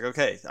track. I was like,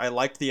 okay, I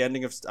liked the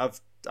ending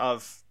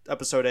of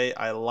episode 8.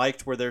 I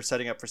liked where they're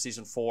setting up for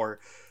season 4.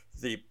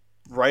 The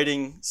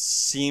writing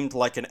seemed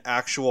like an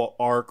actual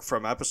arc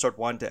from episode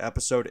 1 to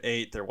episode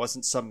 8. There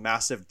wasn't some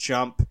massive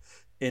jump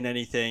in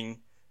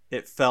anything.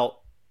 It felt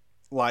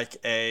like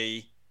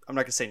I'm not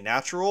going to say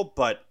natural,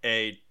 but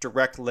a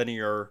direct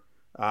linear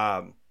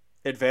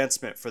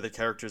advancement for the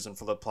characters and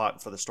for the plot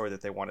and for the story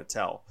that they want to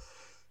tell.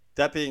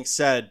 That being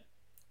said,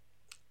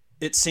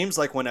 it seems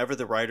like whenever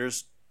the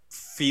writers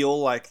feel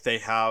like they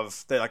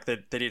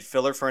need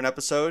filler for an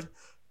episode,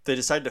 they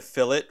decide to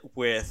fill it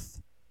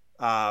with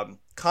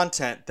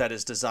content that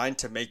is designed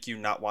to make you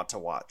not want to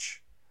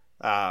watch.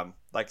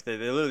 Like they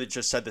literally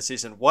just said this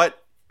season, what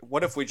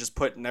if we just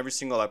put in every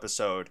single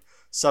episode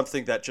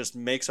something that just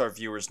makes our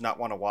viewers not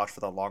want to watch for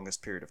the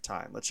longest period of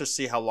time? Let's just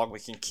see how long we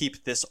can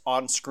keep this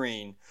on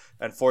screen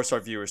and force our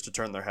viewers to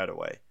turn their head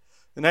away.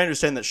 And I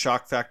understand that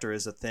shock factor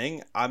is a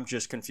thing. I'm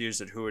just confused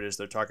at who it is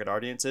their target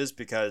audience is,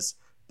 because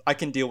I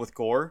can deal with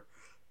gore,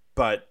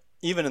 but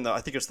even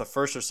I think it's the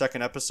first or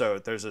second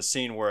episode, there's a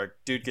scene where a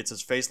dude gets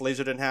his face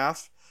lasered in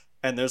half,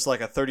 and there's like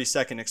a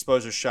 30-second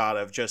exposure shot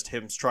of just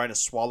him trying to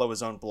swallow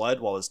his own blood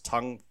while his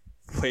tongue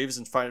waves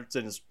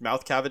in his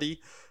mouth cavity,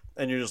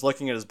 and you're just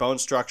looking at his bone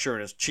structure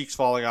and his cheeks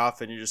falling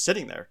off, and you're just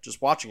sitting there just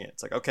watching it.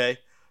 It's like, okay,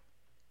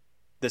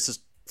 this is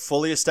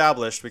fully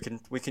established.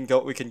 We can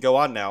go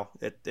on now.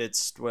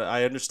 It's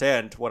I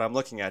understand what I'm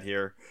looking at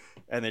here,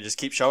 and they just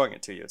keep showing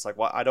it to you. It's like,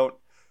 I don't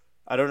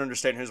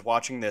understand who's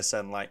watching this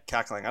and like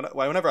cackling.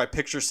 Whenever I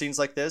picture scenes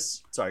like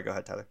this, sorry, go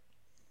ahead, Tyler.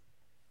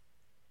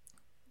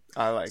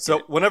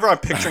 Whenever I'm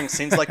picturing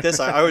scenes like this,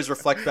 I always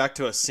reflect back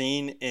to a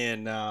scene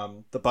in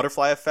The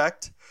Butterfly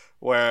Effect,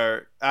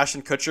 where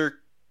Ashton Kutcher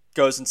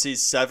goes and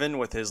sees Seven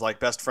with his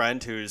like best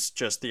friend, who's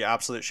just the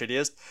absolute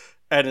shittiest,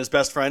 and his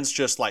best friend's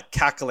just like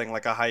cackling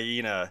like a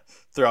hyena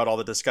throughout all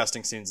the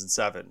disgusting scenes in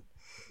Seven.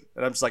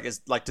 And I'm just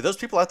like, do those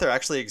people out there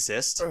actually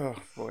exist? Oh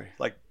boy!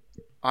 Like,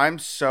 I'm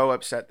so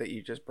upset that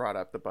you just brought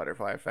up the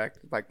Butterfly Effect,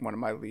 like one of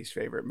my least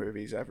favorite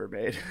movies ever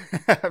made.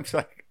 I'm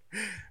like,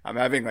 I'm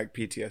having like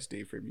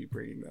PTSD from you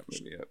bringing that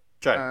movie up.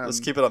 Okay, let's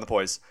keep it on the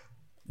poise.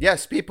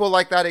 Yes, people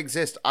like that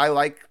exist. I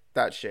like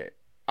that shit.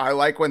 I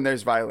like when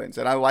there's violence,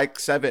 and I like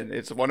Seven.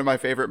 It's one of my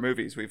favorite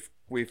movies.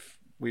 We've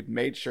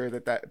made sure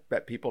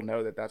that people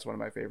know that that's one of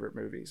my favorite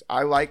movies.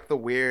 I like the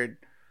weird,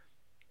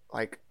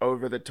 like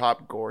over the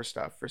top gore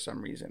stuff for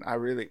some reason.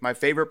 My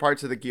favorite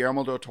parts of the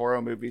Guillermo del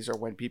Toro movies are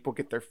when people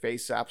get their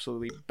face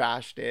absolutely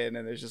bashed in,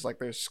 and there's just like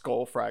their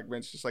skull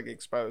fragments just like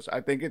exposed. I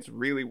think it's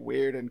really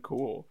weird and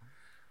cool.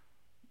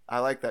 I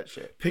like that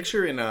shit.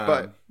 Picture in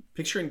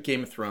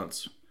Game of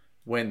Thrones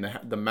when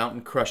the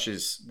mountain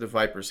crushes the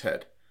Viper's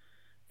head,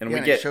 and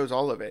it shows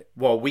all of it.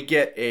 Well, we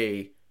get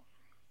a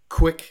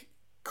quick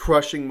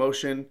crushing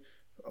motion,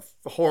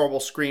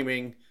 horrible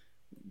screaming.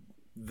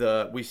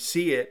 We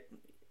see it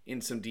in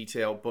some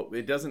detail, but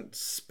it doesn't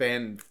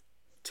spend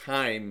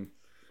time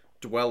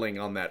dwelling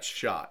on that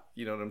shot.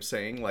 You know what I'm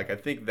saying? Like, I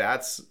think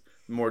that's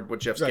more what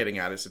Jeff's getting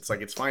at. Is it's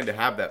like it's fine to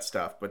have that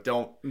stuff, but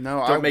don't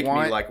make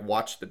me like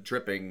watch the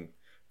dripping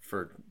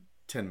for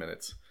 10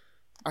 minutes.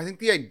 I think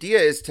the idea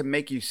is to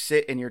make you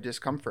sit in your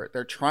discomfort.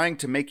 They're trying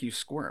to make you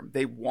squirm.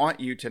 They want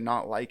you to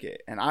not like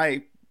it. And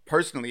I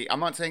personally, I'm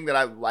not saying that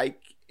I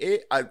like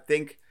it. I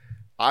think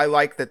I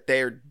like that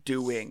they're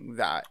doing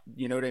that.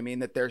 You know what I mean?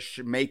 That they're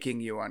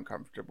making you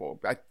uncomfortable.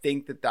 I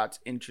think that that's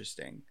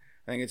interesting.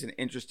 I think it's an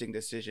interesting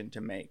decision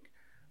to make.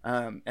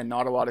 And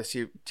not a lot of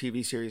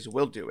TV series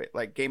will do it.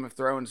 Like Game of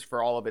Thrones,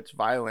 for all of its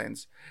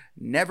violence,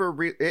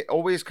 it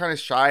always kind of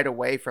shied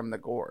away from the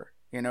gore.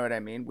 You know what I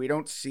mean? We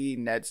don't see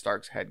Ned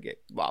Stark's head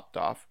get lopped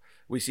off.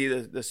 We see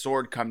the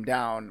sword come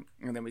down,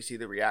 and then we see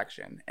the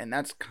reaction. And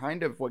that's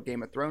kind of what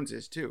Game of Thrones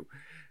is too.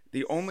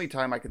 The only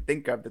time I can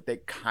think of that they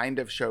kind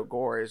of show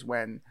gore is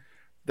when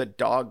the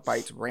dog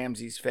bites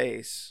Ramsay's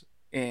face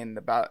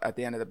at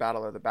the end of the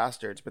Battle of the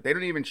Bastards. But they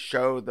don't even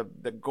show the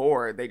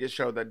gore. They just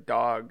show the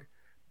dog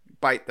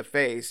bite the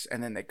face,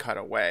 and then they cut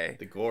away.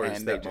 The gore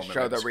is that just moment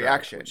show the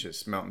reaction, which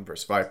is Mountain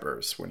vs.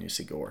 Vipers when you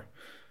see gore.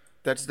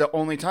 That's the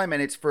only time,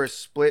 and it's for a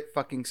split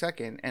fucking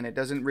second, and it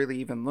doesn't really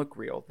even look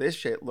real. This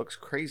shit looks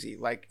crazy.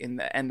 Like in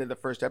the end of the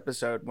first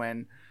episode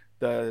when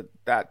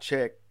that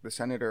chick, the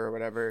senator or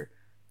whatever,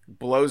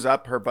 blows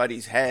up her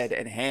buddy's head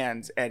and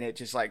hands, and it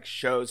just like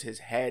shows his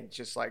head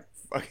just like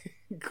fucking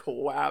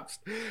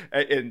collapsed.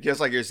 And just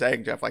like you're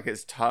saying, Jeff, like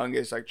his tongue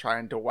is like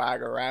trying to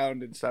wag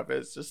around and stuff.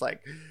 It's just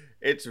like,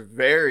 it's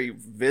very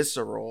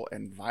visceral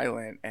and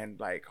violent and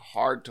like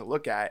hard to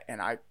look at. And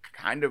I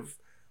kind of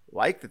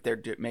like that they're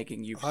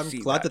making you. I'm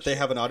glad that they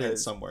have an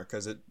audience somewhere,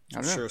 because it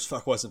sure as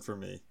fuck wasn't for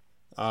me.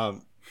 I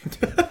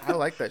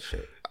like that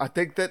shit. I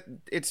think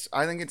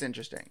it's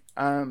interesting.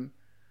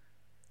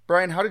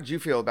 Brian, how did you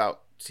feel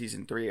about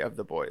season 3 of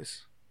The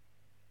Boys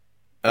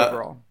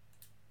overall?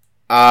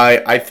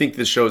 I think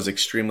the show is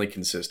extremely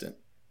consistent.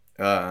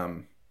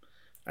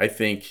 I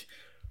think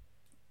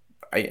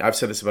I've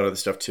said this about other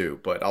stuff too,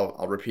 but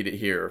I'll repeat it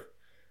here.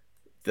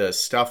 The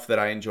stuff that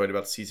I enjoyed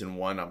about season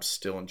 1, I'm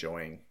still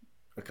enjoying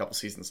a couple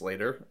seasons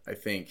later. I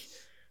think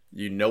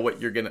you know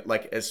what you're gonna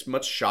like. As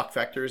much shock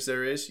factor as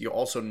there is, you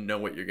also know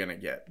what you're gonna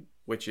get,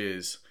 which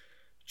is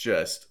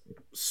just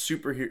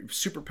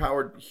super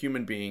powered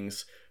human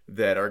beings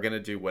that are gonna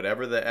do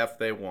whatever the f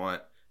they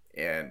want,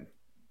 and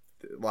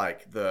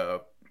like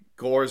the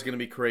gore is gonna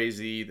be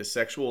crazy, the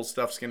sexual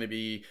stuff's gonna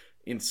be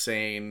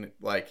insane.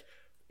 Like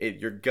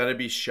you're gonna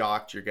be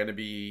shocked, you're gonna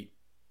be,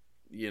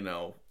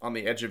 on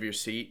the edge of your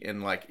seat,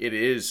 and like it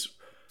is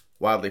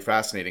wildly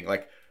fascinating.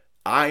 Like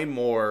I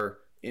more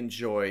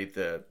enjoy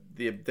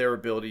their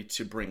ability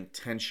to bring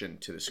tension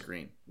to the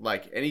screen.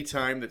 Like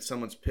anytime that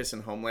someone's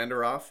pissing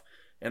Homelander off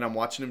and I'm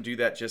watching him do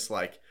that just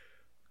like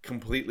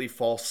completely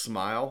false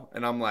smile,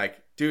 and I'm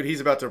like, dude, he's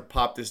about to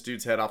pop this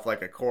dude's head off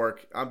like a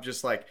cork. I'm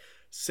just like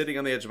sitting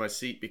on the edge of my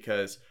seat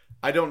because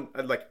I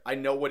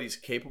know what he's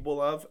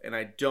capable of, and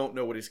I don't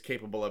know what he's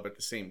capable of at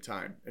the same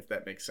time, if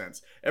that makes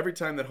sense. Every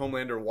time that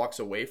Homelander walks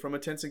away from a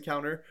tense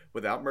encounter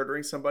without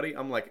murdering somebody,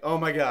 I'm like, oh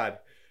my god,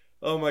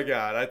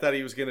 I thought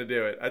he was gonna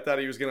do it. I thought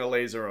he was gonna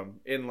laser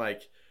him. And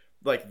like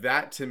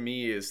that to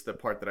me is the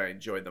part that I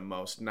enjoy the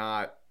most,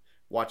 not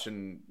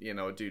watching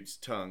a dude's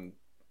tongue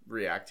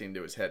reacting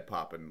to his head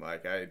popping.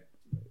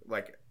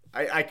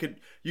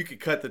 You could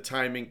cut the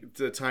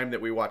time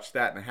that we watched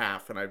that in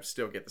half, and I'd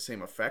still get the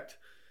same effect.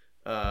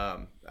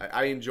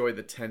 I enjoy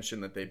the tension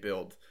that they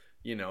build.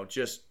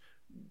 Just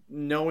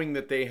knowing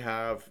that they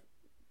have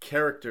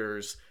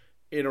characters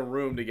in a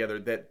room together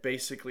that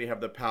basically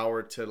have the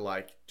power to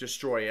like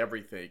destroy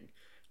everything,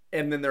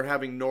 and then they're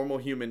having normal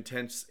human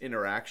tense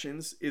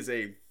interactions is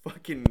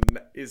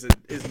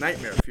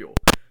nightmare fuel,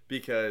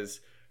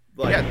 because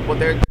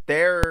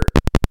their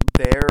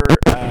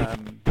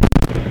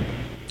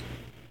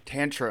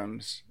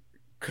tantrums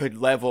could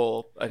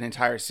level an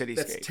entire cityscape.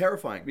 That's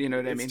terrifying. You know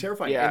what I mean? It's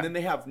terrifying. Yeah. And then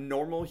they have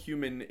normal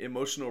human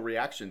emotional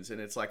reactions,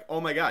 and it's like, oh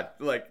my god,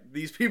 like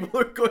these people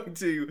are going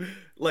to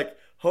like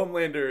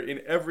Homelander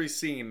in every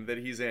scene that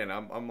he's in.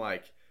 I'm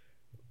like,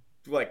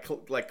 like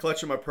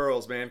clutching my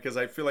pearls, man, because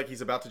I feel like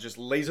he's about to just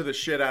laser the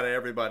shit out of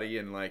everybody,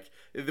 and like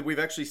we've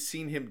actually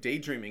seen him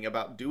daydreaming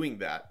about doing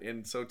that,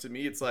 and so to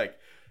me, it's like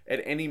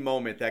at any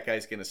moment that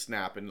guy's gonna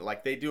snap, and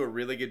like they do a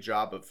really good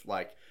job of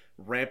like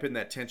ramping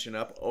that tension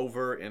up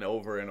over and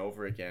over and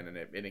over again,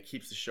 and it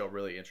keeps the show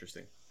really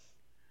interesting.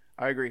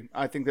 I agree.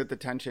 I think that the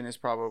tension is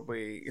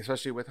probably,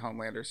 especially with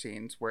Homelander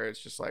scenes, where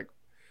it's just like,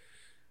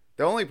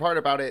 the only part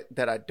about it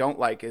that I don't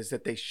like is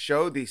that they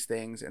show these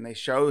things and they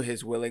show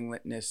his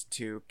willingness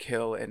to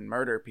kill and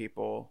murder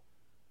people.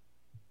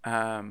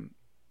 And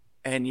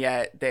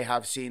yet they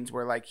have scenes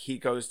where like he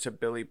goes to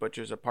Billy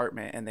Butcher's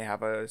apartment and they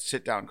have a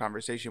sit down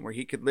conversation where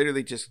he could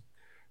literally just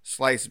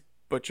slice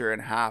Butcher in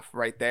half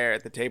right there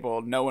at the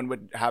table. No one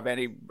would have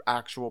any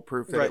actual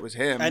proof that it was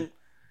him. And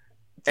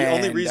the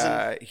only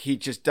reason he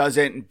just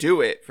doesn't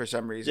do it for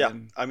some reason.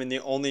 Yeah. I mean, the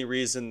only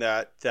reason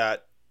that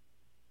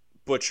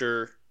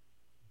Butcher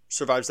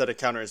survives that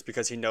encounter is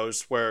because he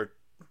knows where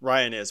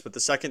Ryan is. But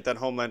the second that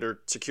Homelander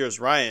secures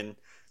Ryan,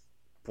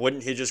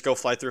 wouldn't he just go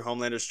fly through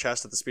Homelander's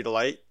chest at the speed of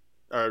light?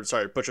 Or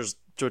sorry, Butcher's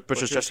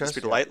chest at the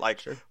speed of light. Like,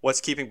 sure.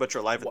 What's keeping Butcher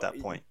alive at that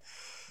point?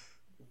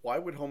 Why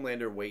would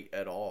Homelander wait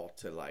at all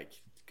to like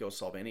go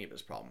solve any of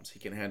his problems? He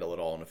can handle it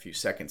all in a few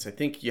seconds. I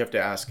think you have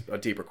to ask a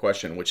deeper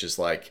question, which is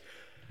like,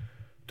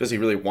 does he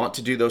really want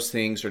to do those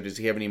things, or does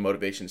he have any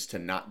motivations to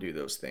not do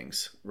those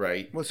things,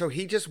 right? Well, so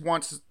he just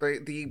wants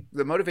the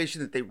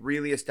motivation that they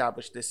really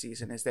established this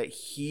season is that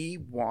he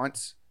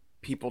wants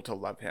people to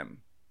love him,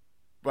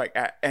 like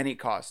at any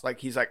cost. Like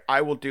he's like,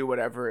 I will do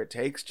whatever it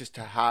takes just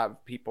to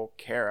have people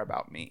care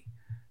about me.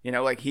 You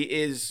know, like he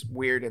is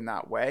weird in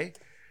that way.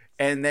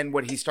 And then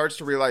what he starts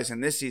to realize in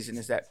this season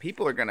is that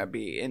people are going to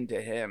be into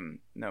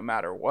him no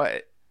matter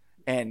what.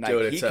 And like,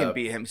 dude, he can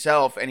be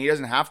himself, and he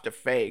doesn't have to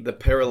fake. The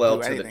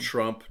parallel to the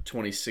Trump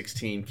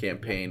 2016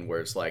 campaign, where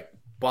it's like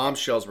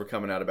bombshells were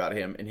coming out about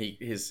him, and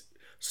his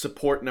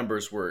support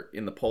numbers were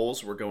in the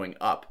polls were going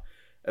up.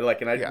 And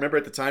I remember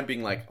at the time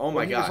being like, "Oh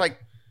my god!" Was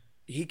like,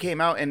 he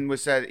came out and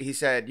he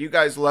said, "You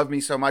guys love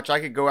me so much, I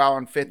could go out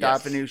on Fifth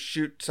Avenue,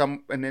 shoot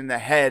someone in the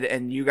head,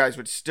 and you guys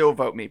would still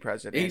vote me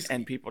president."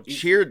 And people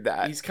cheered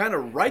that. He's kind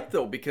of right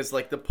though, because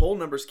like the poll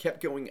numbers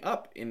kept going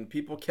up, and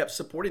people kept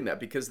supporting that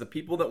because the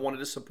people that wanted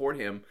to support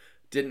him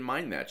didn't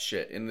mind that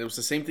shit. And it was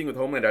the same thing with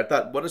Homelander. I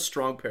thought, what a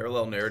strong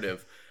parallel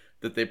narrative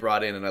that they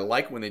brought in, and I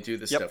like when they do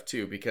this stuff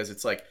too, because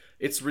it's like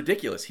it's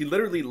ridiculous. He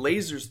literally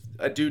lasers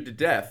a dude to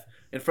death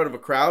in front of a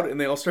crowd, and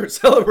they all start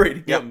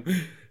celebrating him.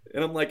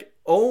 And I'm like,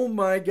 oh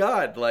my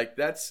god, like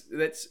that's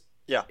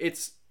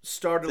it's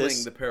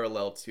startling, the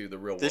parallel to the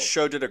real world. This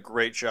show did a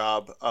great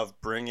job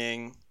of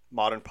bringing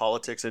modern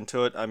politics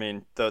into it. I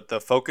mean, the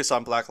focus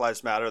on Black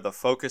Lives Matter, the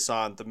focus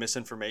on the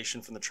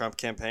misinformation from the Trump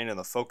campaign, and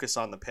the focus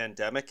on the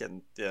pandemic,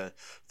 and the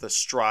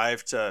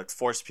strive to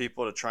force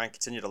people to try and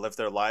continue to live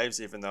their lives,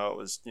 even though it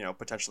was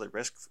potentially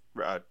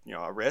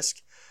a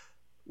risk,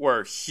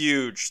 were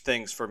huge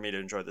things for me to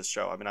enjoy this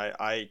show. I mean,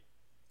 I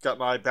got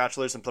my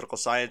bachelor's in political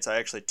science. I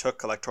actually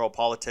took electoral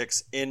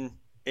politics in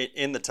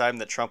the time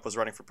that Trump was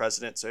running for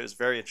president, so it was a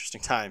very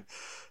interesting time.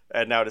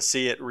 And now to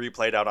see it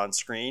replayed out on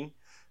screen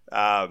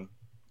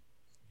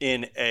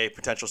in a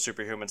potential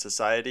superhuman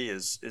society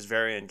is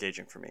very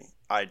engaging for me.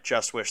 I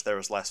just wish there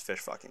was less fish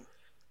fucking.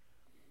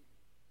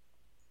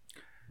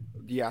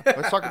 Yeah,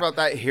 let's talk about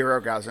that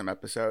Hero-gasm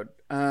episode.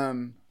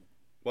 Well,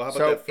 how about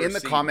so that first in the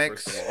scene,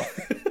 comics,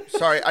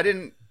 sorry, I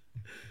didn't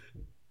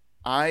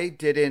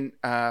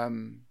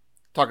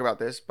talk about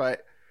this,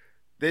 but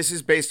this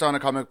is based on a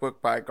comic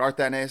book by Garth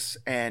Ennis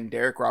and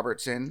Derek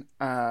Robertson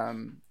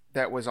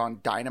that was on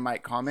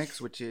Dynamite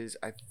Comics, which is,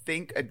 I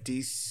think, a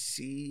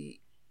DC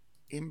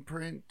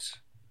imprint.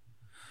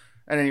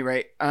 At any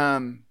rate,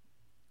 I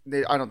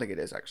don't think it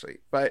is actually,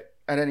 but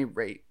at any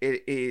rate,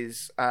 it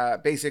is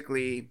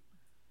basically,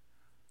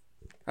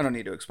 I don't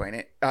need to explain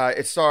it.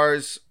 It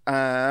stars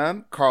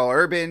Carl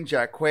Urban,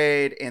 Jack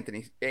Quaid,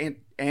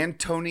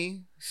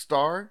 Antony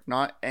Starr,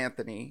 not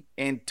Anthony,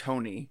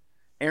 Antony,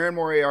 Aaron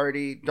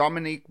Moriarty,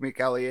 Dominique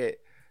McElliott,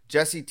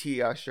 Jesse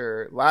T.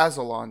 Usher, Laz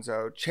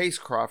Alonso, Chase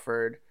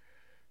Crawford,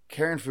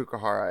 Karen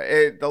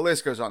Fukuhara. The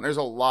list goes on. There's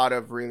a lot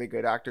of really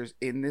good actors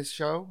in this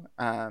show.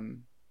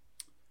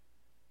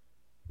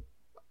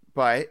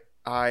 But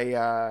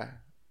I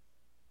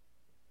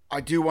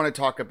do want to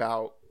talk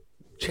about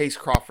Chase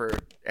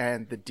Crawford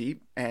and the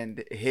Deep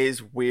and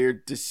his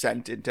weird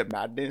descent into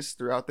madness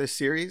throughout this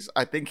series.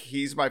 I think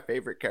he's my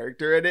favorite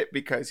character in it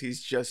because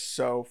he's just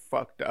so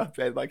fucked up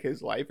and like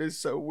his life is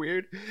so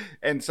weird.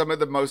 And some of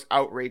the most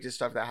outrageous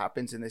stuff that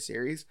happens in the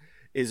series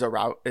is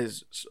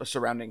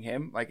surrounding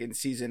him. Like in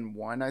season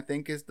 1, I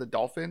think, is the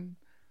dolphin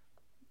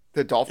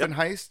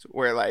heist,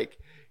 where like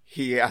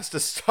he has to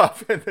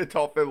stop and the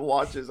dolphin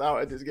launches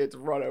out and just gets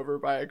run over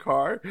by a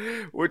car,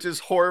 which is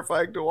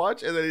horrifying to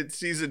watch. And then in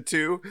season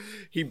 2,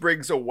 he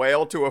brings a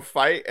whale to a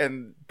fight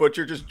and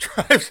Butcher just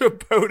drives a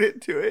boat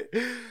into it.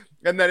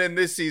 And then in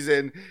this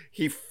season,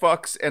 he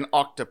fucks an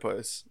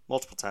octopus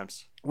multiple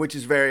times, which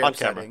is very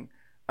upsetting.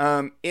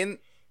 In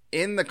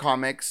the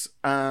comics,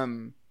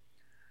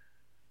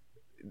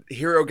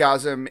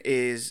 Herogasm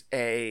is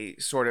a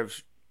sort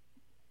of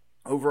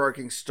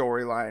overarching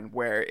storyline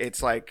where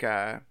it's like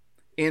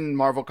in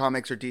Marvel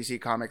Comics or DC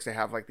Comics, they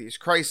have like these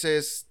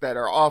crises that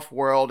are off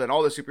world, and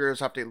all the superheroes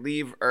have to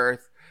leave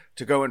Earth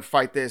to go and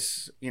fight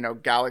this,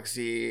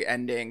 galaxy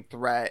ending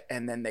threat.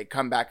 And then they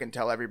come back and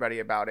tell everybody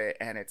about it.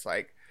 And it's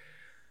like,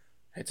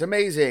 it's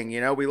amazing.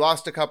 We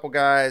lost a couple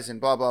guys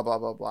and blah, blah, blah,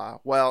 blah, blah.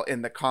 Well,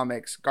 in the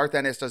comics, Garth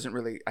Ennis doesn't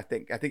really, I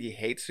think he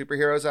hates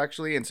superheroes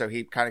actually. And so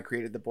he kind of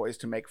created the boys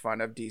to make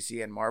fun of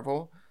DC and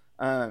Marvel.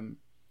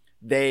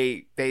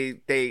 They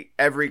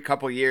every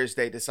couple years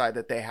they decide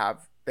that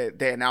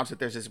they announce that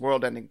there's this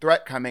world-ending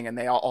threat coming, and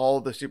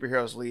all the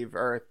superheroes leave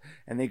Earth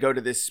and they go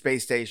to this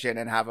space station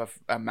and have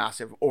a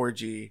massive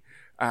orgy,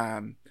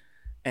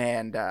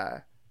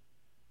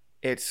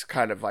 it's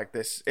kind of like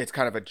this. It's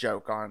kind of a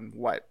joke on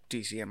what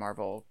DC and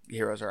Marvel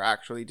heroes are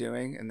actually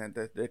doing, and then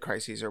the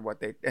crises are what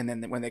they. And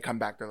then when they come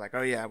back, they're like,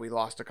 "Oh yeah, we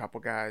lost a couple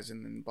guys,"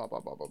 and then blah blah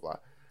blah blah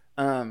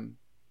blah.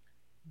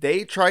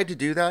 They tried to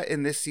do that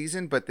in this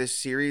season, but this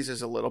series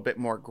is a little bit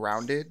more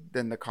grounded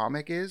than the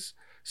comic is.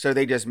 So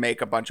they just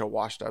make a bunch of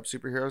washed up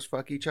superheroes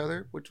fuck each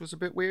other, which was a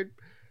bit weird.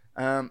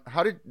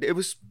 It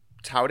was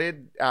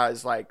touted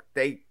as like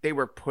they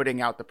were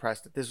putting out the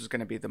press that this was going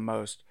to be the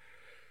most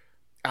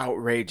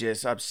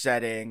outrageous,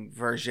 upsetting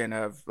version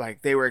of,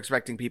 like, they were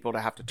expecting people to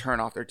have to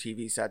turn off their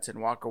TV sets and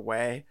walk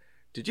away.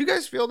 Did you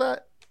guys feel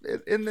that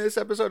in this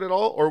episode at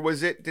all, or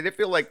did it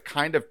feel like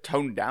kind of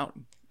toned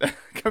down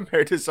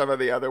compared to some of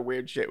the other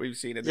weird shit we've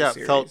seen in this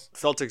series? Yeah,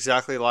 felt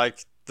exactly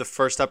like the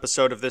first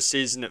episode of this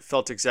season. It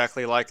felt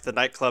exactly like the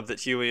nightclub that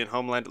Huey and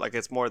Homeland, like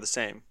it's more of the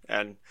same.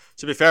 And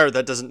to be fair,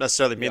 that doesn't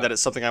necessarily mean that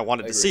it's something I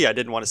wanted to see. I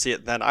didn't want to see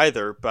it then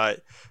either,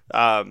 but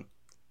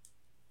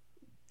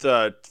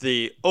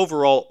the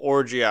overall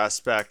orgy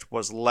aspect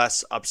was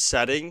less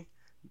upsetting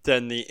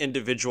than the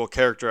individual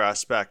character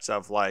aspects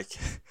of, like,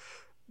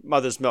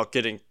 mother's milk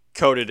getting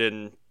coated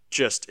in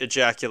just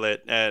ejaculate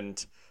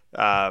and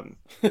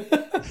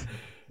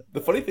the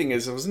funny thing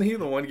is, wasn't he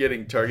the one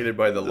getting targeted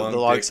by the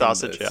lung dick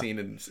sausage scene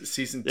in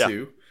season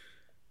 2?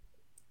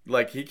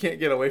 Like, he can't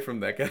get away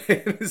from that guy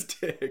and his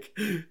dick.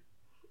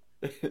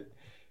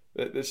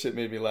 That shit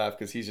made me laugh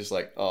because he's just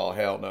like, oh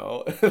hell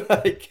no.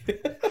 Like,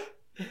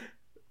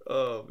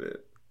 oh man.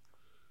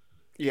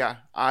 Yeah,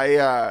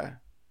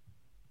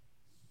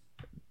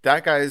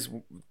 that guy's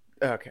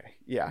okay.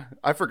 Yeah,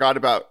 I forgot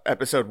about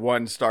episode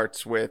 1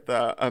 starts with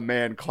a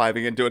man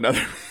climbing into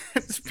another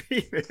man's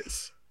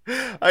penis.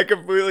 I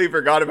completely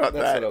forgot about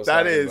that.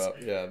 That is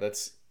about. Yeah,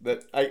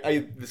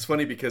 it's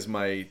funny because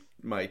my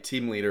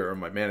team leader or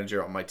my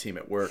manager on my team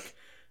at work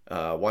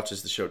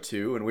watches the show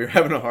too, and we were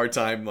having a hard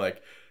time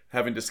like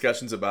having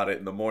discussions about it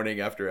in the morning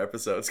after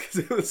episodes because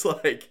it was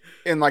like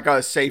in like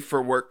a safe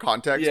for work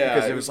context. Yeah,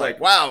 because it was like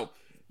wow,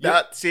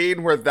 that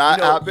scene where that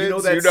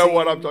happens. You know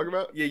what I'm talking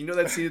about? Yeah, you know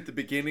that scene at the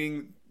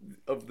beginning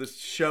of the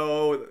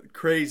show,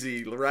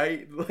 crazy,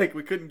 right? Like,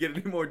 we couldn't get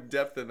any more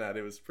depth than that.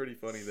 It was pretty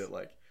funny that,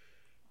 like,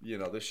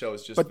 the show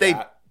is just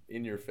that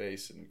in your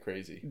face and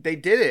crazy. They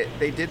did it.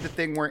 They did the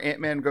thing where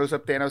Ant-Man goes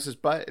up Thanos'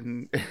 butt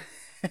and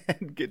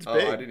gets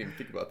big. I didn't even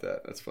think about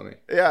that. That's funny.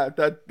 Yeah,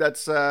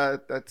 that's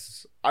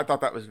I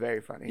thought that was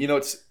very funny.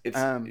 It's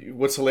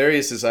what's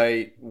hilarious is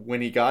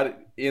when he got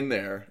in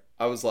there,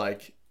 I was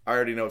like, I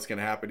already know what's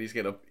gonna happen. He's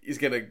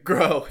gonna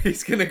grow.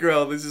 He's gonna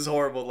grow. This is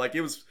horrible. Like,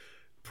 it was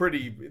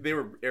pretty. They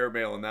were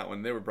airmailing that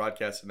one. They were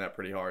broadcasting that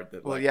pretty hard.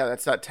 Yeah,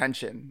 that's that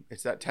tension.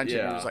 It's that tension.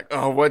 Yeah. It was like,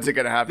 oh, when's it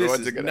gonna happen? This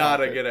is not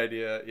a good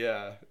idea.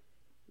 Yeah.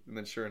 And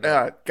then sure enough.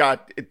 Yeah, God,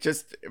 it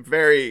just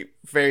very,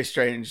 very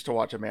strange to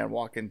watch a man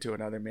walk into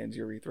another man's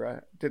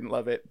urethra. Didn't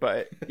love it,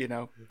 but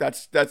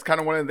that's kind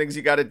of one of the things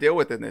you got to deal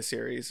with in this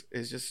series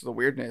is just the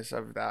weirdness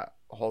of that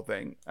whole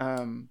thing.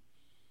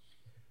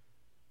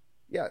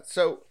 Yeah.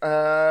 So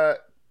the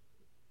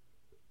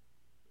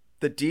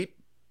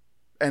Deep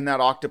and that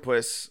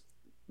octopus.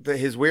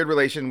 His weird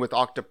relation with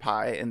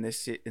octopi in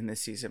this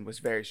season was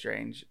very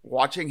strange.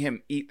 Watching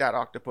him eat that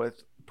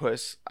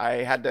octopus, I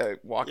had to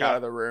walk out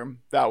of the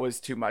room. That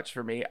was too much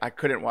for me. I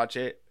couldn't watch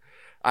it.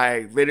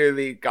 I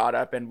literally got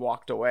up and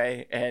walked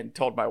away and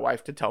told my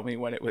wife to tell me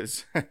when it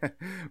was when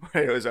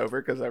it was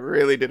over because I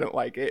really didn't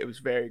like it. It was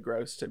very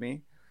gross to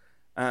me.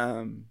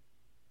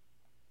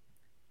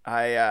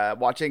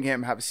 Watching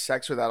him have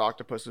sex with that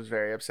octopus was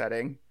very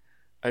upsetting.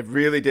 I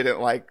really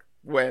didn't like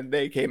when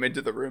they came into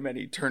the room and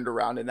he turned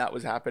around and that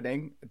was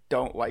happening.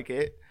 Don't like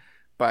it.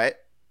 But,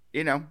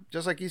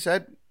 just like you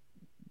said,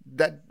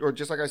 or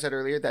just like I said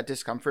earlier, that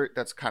discomfort,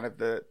 that's kind of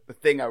the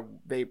thing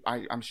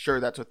I'm sure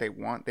that's what they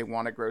want. They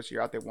want to gross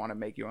you out. They want to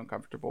make you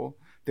uncomfortable.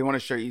 They want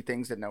to show you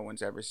things that no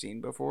one's ever seen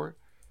before.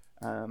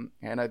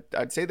 And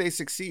I'd say they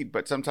succeed,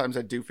 but sometimes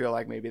I do feel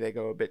like maybe they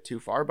go a bit too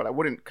far, but I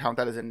wouldn't count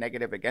that as a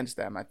negative against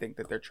them. I think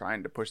that they're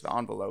trying to push the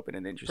envelope in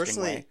an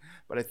interesting way.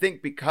 But I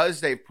think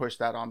because they've pushed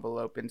that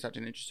envelope in such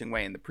an interesting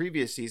way in the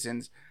previous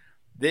seasons,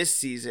 this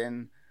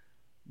season,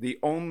 the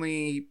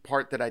only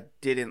part that I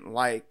didn't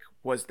like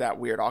was that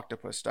weird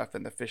octopus stuff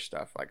and the fish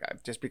stuff. Like,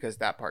 just because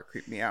that part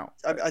creeped me out.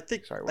 I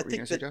think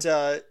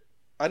that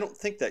I don't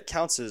think that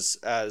counts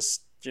as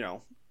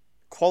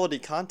quality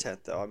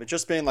content though. I mean,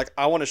 just being like,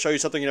 I want to show you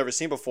something you've never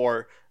seen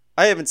before.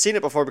 I haven't seen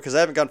it before because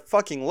I haven't gone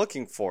fucking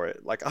looking for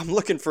it. Like, I'm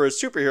looking for a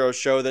superhero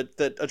show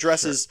that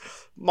addresses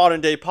modern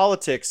day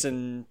politics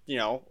and,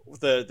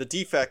 the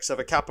defects of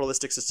a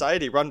capitalistic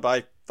society run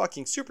by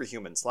fucking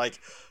superhumans. Like,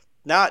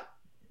 not.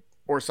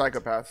 Or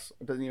psychopaths.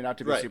 It doesn't even have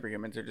to be Right.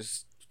 superhumans. They're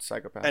just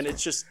psychopaths. And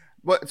it's just.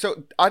 But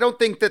so I don't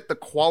think that the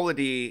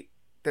quality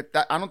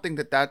I don't think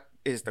that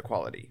is the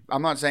quality.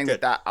 I'm not saying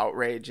Good. that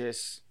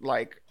outrageous,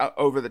 like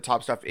over the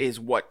top stuff is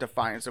what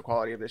defines the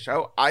quality of the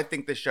show. I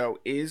think the show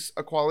is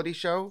a quality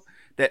show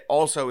that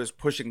also is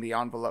pushing the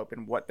envelope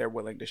in what they're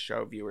willing to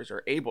show viewers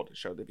or able to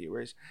show the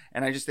viewers.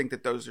 And I just think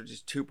that those are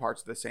just two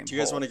parts of the same. Do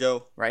you guys whole, want to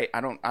go? right? I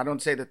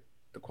don't say that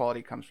the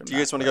quality comes from. Do you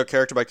guys want to go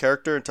character by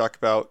character and talk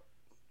about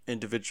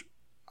individual?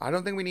 I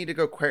don't think we need to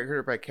go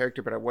character by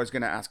character, but I was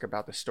going to ask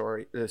about the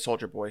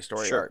Soldier Boy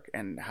story arc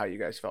and how you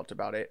guys felt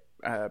about it.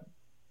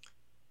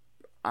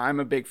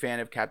 I'm a big fan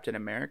of Captain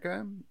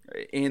America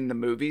in the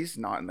movies,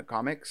 not in the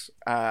comics.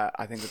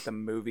 I think that the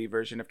movie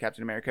version of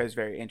Captain America is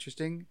very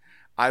interesting.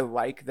 I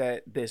like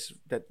that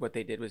what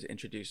they did was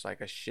introduce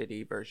like a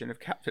shitty version of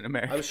Captain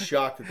America. I was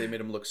shocked that they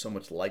made him look so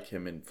much like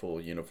him in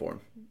full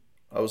uniform.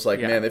 I was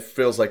like, man, it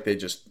feels like they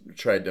just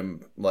tried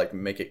to like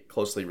make it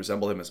closely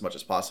resemble him as much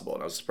as possible,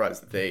 and I was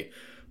surprised that they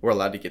were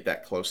allowed to get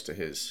that close to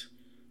his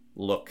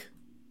look.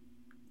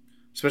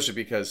 Especially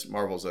because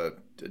Marvel's a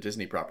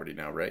Disney property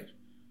now, right?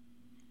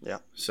 Yeah.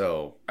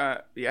 So.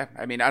 Yeah.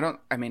 I mean,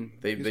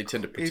 they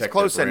tend to protect. He's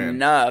close their brand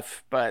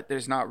enough, but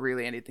there's not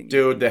really anything.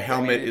 Dude, the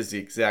helmet is the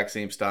exact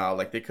same style.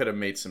 Like they could have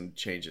made some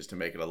changes to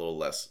make it a little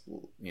less,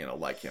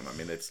 like him. I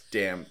mean, it's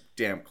damn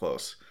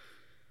close.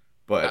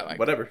 But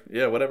whatever.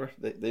 Yeah, whatever.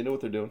 They know what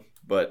they're doing.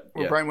 But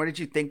well, yeah. Brian, what did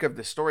you think of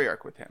the story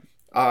arc with him?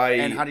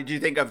 And how did you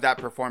think of that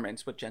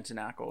performance with Jensen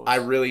Ackles? I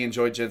really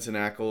enjoyed Jensen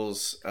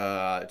Ackles.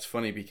 It's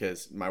funny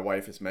because my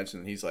wife has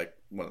mentioned he's like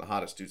one of the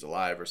hottest dudes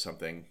alive or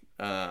something.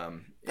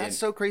 That's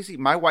so crazy.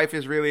 My wife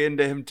is really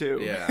into him too.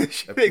 Yeah,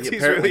 she thinks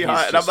he's really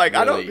hot, and I'm like,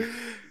 really I don't.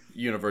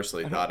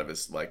 Universally thought of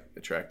as like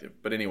attractive,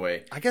 but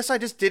anyway, I guess I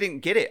just didn't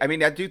get it. I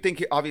mean, I do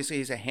think obviously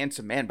he's a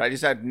handsome man, but I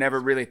just had never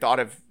really thought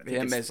of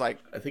him as like.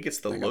 I think it's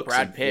the like looks,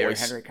 Brad Pitt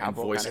voice, or Henry Cavill.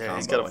 voice kind of combo.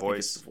 He's got a I think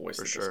voice, it's the voice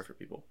for that sure. does it for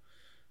people.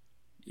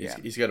 Yeah,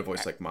 He's got a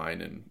voice like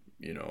mine, and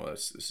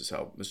this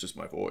is just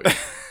my voice.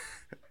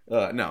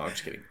 No, I'm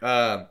just kidding.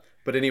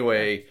 But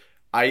anyway,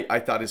 I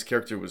thought his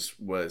character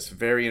was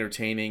very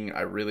entertaining.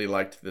 I really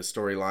liked the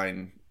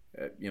storyline,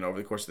 over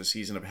the course of the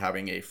season of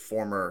having a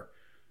former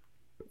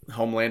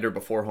Homelander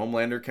before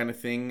Homelander kind of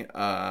thing.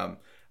 I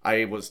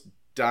was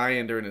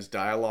dying during his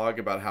dialogue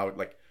about how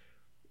like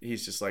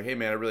he's just like, hey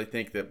man, I really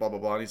think that blah blah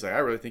blah, and he's like, I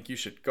really think you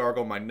should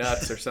gargle my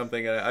nuts or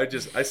something. And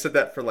I said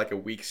that for like a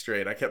week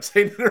straight. I kept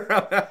saying it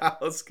around the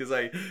house because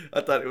I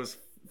thought it was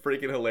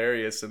freaking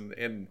hilarious,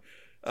 and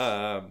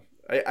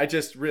I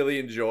just really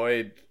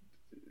enjoyed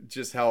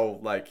just how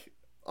like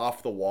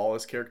off the wall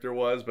his character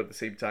was, but at the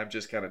same time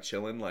just kind of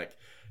chilling. Like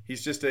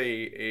he's just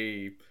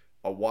a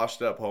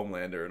washed up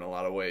Homelander in a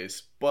lot of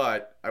ways.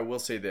 But I will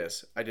say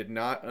this, I did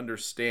not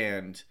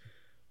understand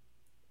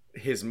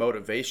his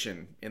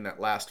motivation in that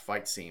last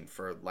fight scene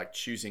for like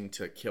choosing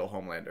to kill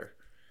Homelander.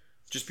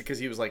 Just because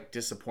he was like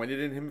disappointed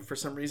in him for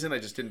some reason.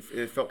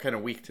 It felt kind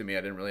of weak to me.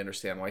 I didn't really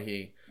understand why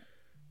he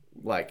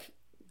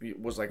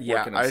was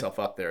working himself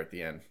up there at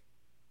the end.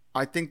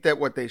 I think that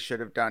what they should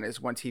have done is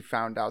once he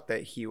found out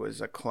that he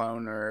was a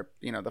clone or,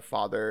 the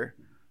father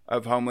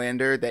of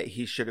Homelander, that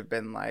he should have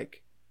been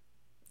like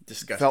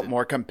disgusted. Felt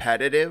more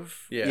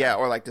competitive. Yeah.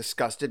 Or like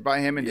disgusted by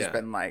him and just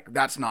been like,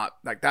 that's not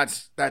like,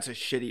 that's a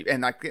shitty.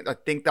 And I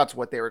think that's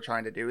what they were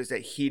trying to do, is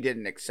that he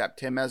didn't accept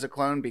him as a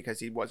clone because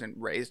he wasn't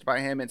raised by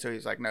him. And so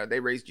he's like, no, they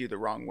raised you the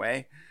wrong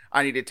way.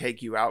 I need to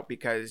take you out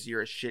because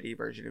you're a shitty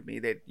version of me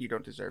that you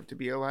don't deserve to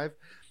be alive.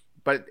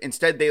 But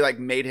instead they like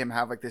made him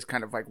have like this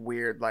kind of like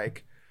weird,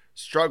 like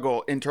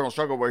internal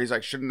struggle where he's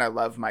like, shouldn't I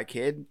love my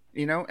kid?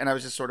 And I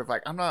was just sort of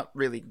like, I'm not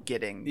really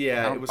getting,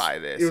 I don't buy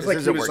this. It was this like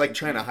he was like working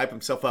trying to hype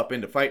himself up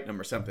into fighting him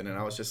or something. And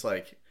I was just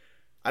like,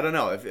 I don't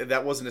know if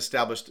that wasn't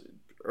established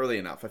early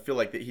enough. I feel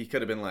like that he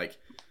could have been like,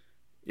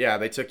 yeah,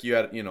 they took you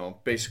out,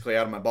 basically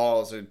out of my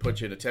balls and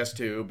put you in a test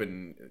tube,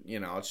 and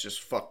it's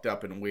just fucked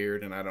up and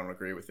weird, and I don't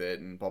agree with it,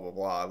 and blah blah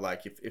blah.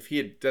 Like if he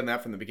had done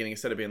that from the beginning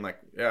instead of being like,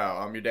 yeah,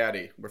 I'm your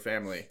daddy, we're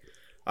family,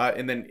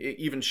 and then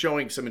even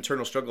showing some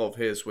internal struggle of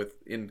his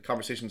in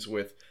conversations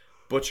with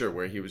Butcher,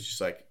 where he was just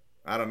like,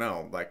 I don't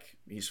know, like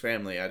he's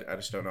family, I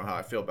just don't know how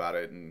I feel about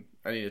it, and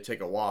I need to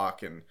take a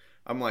walk, and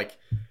I'm like.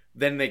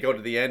 Then they go to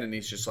the end and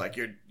he's just like,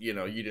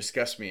 you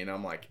disgust me. And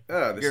I'm like,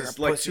 this is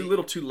like too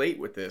little too late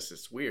with this.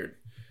 It's weird.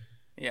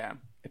 Yeah.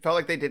 It felt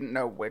like they didn't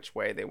know which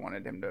way they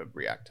wanted him to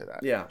react to that.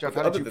 Yeah. Jeff,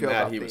 how did you feel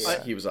about he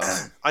was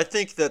awesome. I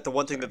think that the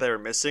one thing that they were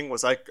missing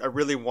was I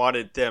really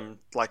wanted them,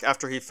 like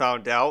after he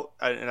found out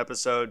in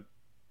episode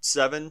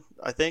 7,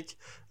 I think,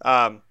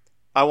 I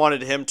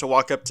wanted him to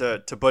walk up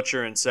to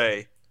Butcher and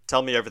say,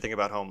 tell me everything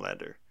about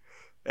Homelander.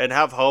 And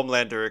have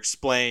Homelander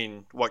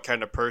explain what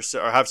kind of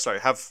person, or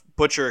have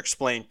Butcher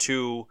explain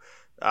to,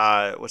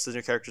 what's the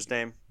new character's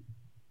name?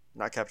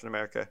 not Captain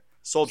America,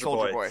 Soldier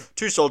Soldier Boy. Boy.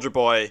 To Soldier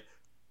Boy,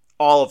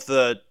 all of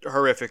the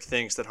horrific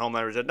things that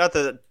Homelander did. Not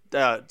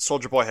that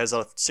Soldier Boy has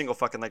a single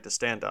fucking leg to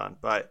stand on,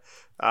 but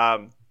I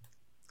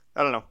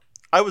don't know.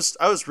 I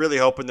was really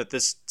hoping that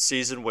this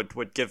season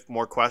would give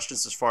more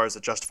questions as far as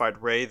a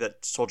justified way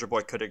that Soldier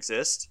Boy could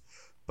exist.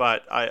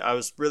 But I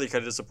was really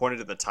kind of disappointed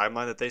in the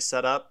timeline that they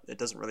set up. It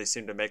doesn't really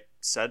seem to make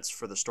sense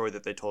for the story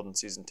that they told in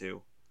season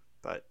 2.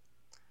 But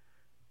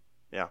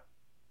yeah.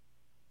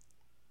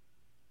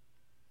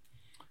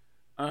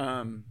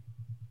 I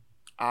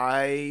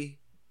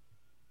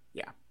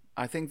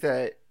think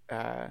that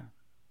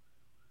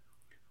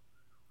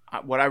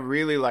what I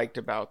really liked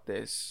about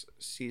this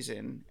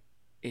season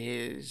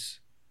is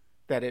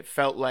that it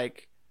felt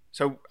like,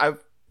 so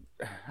I've,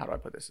 how do I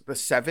put this? The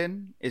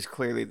Seven is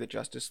clearly the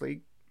Justice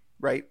League,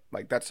 right?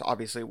 Like that's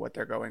obviously what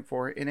they're going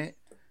for in it.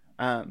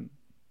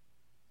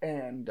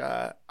 And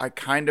I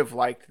kind of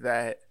liked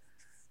that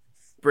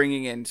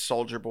bringing in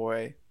Soldier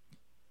Boy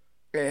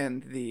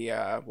and the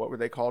what were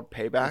they called?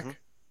 Payback. Mm-hmm.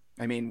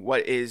 I mean,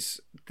 what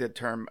is the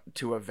term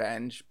to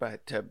avenge,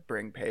 but to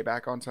bring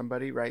payback on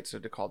somebody, right? So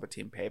to call the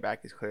team Payback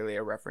is clearly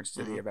a reference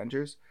to the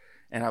Avengers.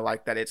 And I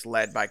like that it's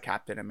led by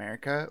Captain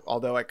America,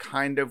 although I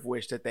kind of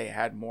wish that they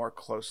had more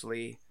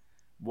closely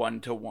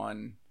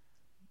one-to-one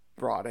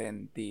brought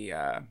in the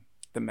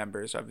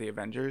members of the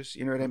Avengers.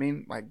 You know what I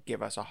mean? Like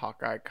give us a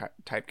Hawkeye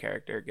type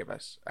character, give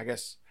us, I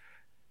guess,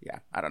 yeah,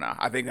 I don't know.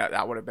 I think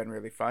that would have been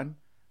really fun.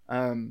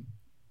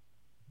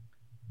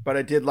 But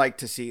I did like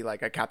to see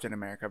like a Captain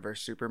America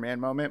versus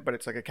Superman moment, but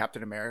it's like a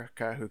Captain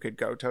America who could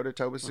go toe to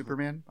toe with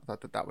Superman. I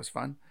thought that was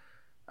fun.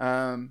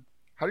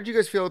 How did you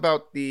guys feel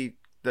about the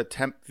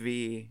Temp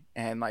V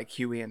and like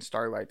Huey and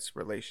Starlight's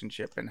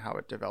relationship and how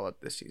it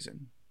developed this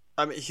season?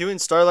 I mean, Huey and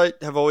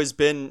Starlight have always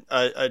been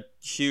a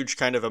huge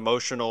kind of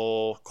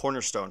emotional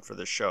cornerstone for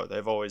this show.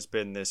 They've always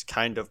been this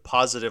kind of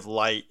positive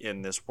light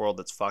in this world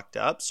that's fucked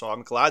up. So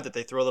I'm glad that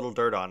they threw a little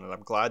dirt on it.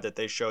 I'm glad that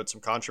they showed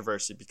some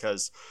controversy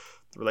because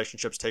the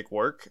relationships take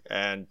work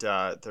and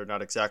they're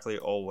not exactly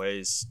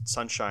always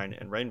sunshine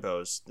and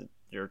rainbows.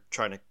 You're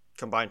trying to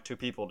combine two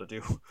people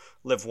to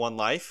live one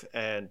life,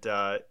 and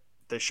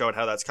they showed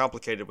how that's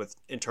complicated with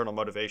internal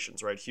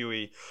motivations, right?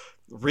 Huey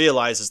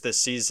realizes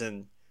this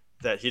season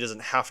that he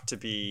doesn't have to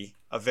be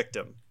a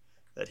victim,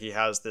 that he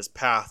has this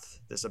path,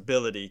 this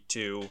ability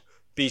to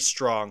be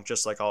strong,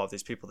 just like all of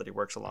these people that he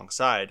works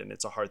alongside. And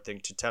it's a hard thing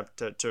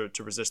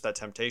to resist that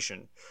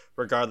temptation,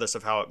 regardless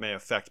of how it may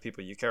affect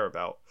people you care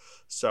about.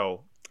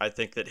 So I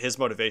think that his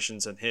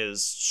motivations and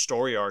his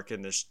story arc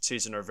in this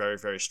season are very,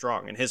 very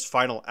strong. And his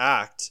final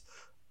act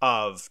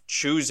of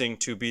choosing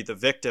to be the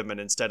victim and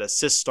instead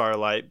assist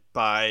Starlight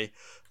by,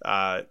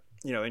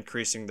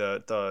 increasing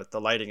the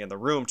lighting in the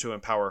room to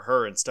empower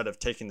her instead of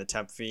taking the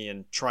Temp V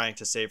and trying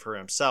to save her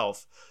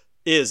himself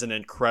is an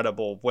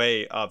incredible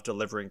way of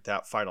delivering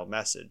that final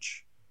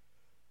message.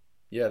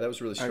 Yeah, that was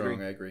really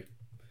strong. I agree.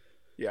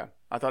 Yeah,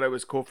 I thought it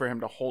was cool for him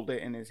to hold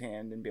it in his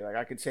hand and be like,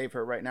 I could save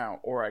her right now,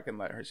 or I can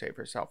let her save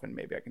herself and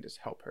maybe I can just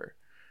help her.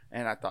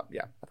 And I thought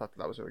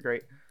that was really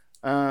great.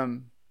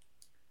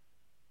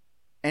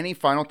 Any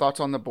final thoughts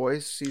on The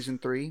Boys season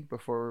 3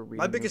 before we?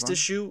 My biggest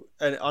issue,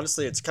 and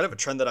honestly, it's kind of a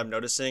trend that I'm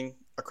noticing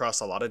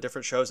across a lot of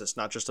different shows. It's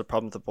not just a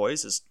problem with The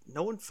Boys. Is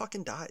no one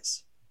fucking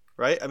dies,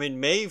 right? I mean,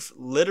 Maeve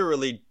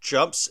literally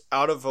jumps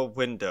out of a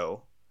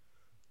window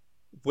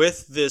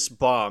with this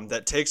bomb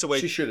that takes away.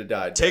 She should have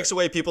died. Takes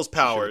away people's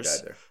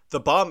powers. The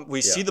bomb.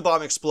 We see the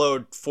bomb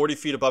explode 40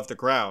 feet above the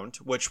ground,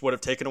 which would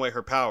have taken away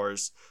her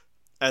powers,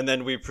 and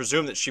then we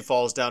presume that she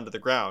falls down to the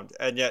ground,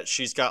 and yet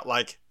she's got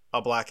like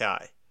a black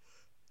eye.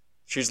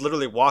 She's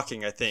literally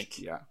walking, I think.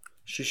 Yeah.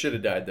 She should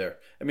have died there.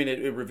 I mean,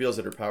 it reveals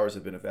that her powers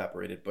have been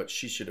evaporated, but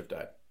she should have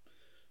died.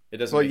 It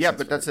doesn't. Well, yeah,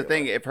 but that's the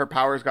thing. If her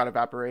powers got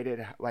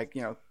evaporated,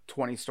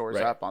 20 stores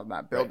up on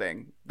that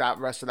building, that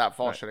rest of that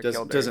fall should have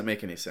killed her. It doesn't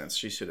make any sense.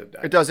 She should have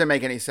died. It doesn't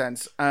make any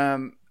sense.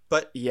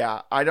 But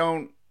yeah, I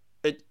don't.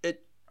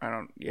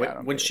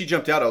 When she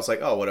jumped out, I was like,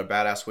 oh, what a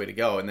badass way to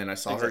go. And then I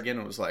saw her again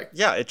and was like,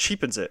 yeah, it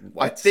cheapens it.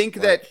 I think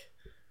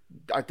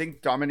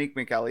Dominique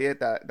McElliott,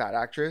 that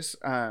actress,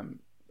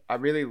 I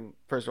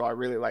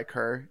really like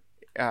her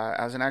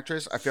as an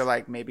actress. I feel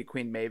like maybe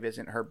Queen Maeve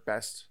isn't her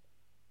best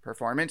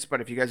performance, but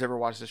if you guys ever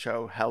watched the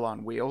show Hell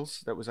on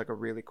Wheels, that was like a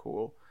really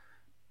cool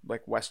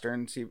like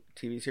Western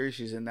TV series.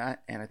 She's in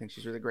that, and I think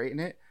she's really great in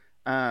it.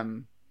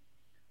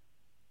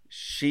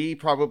 She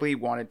probably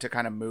wanted to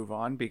kind of move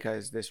on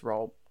because this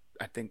role,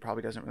 I think,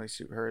 probably doesn't really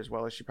suit her as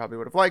well as she probably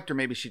would have liked, or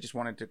maybe she just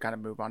wanted to kind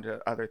of move on to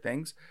other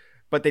things.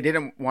 But they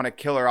didn't want to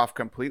kill her off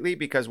completely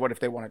because what if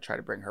they want to try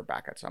to bring her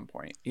back at some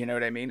point? You know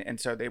what I mean? And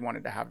so they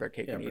wanted to have their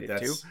cake and eat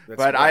it too.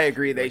 But I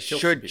agree, they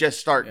should just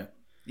start.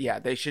 Yeah,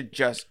 they should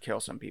just kill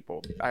some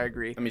people. I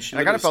agree. I mean,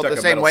 I kind of felt the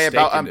same way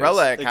about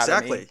Umbrella Academy.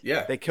 Exactly.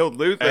 Yeah, they killed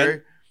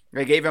Luther.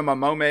 They gave him a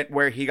moment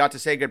where he got to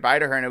say goodbye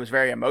to her, and it was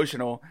very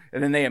emotional.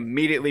 And then they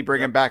immediately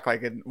bring him back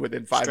within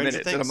 5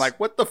 minutes. And I'm like,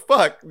 what the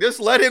fuck? Just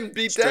let him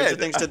be dead. Stranger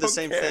Things did the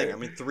same thing. I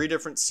mean, 3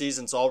 different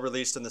seasons all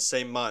released in the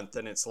same month.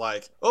 And it's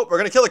like, oh, we're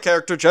going to kill a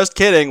character. Just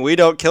kidding. We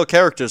don't kill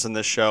characters in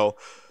this show.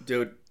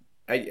 Dude,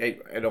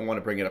 I don't want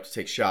to bring it up to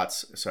take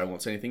shots, so I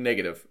won't say anything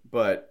negative.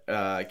 But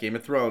Game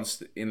of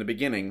Thrones, in the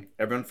beginning,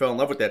 everyone fell in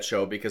love with that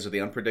show because of the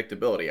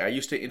unpredictability. I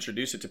used to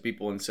introduce it to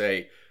people and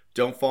say,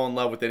 don't fall in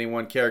love with any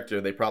one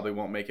character. They probably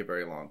won't make it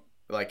very long.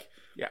 Like,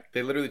 Yeah.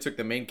 they literally took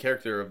the main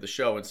character of the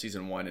show in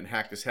season 1 and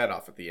hacked his head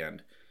off at the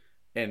end.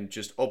 And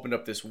just opened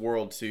up this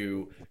world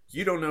to,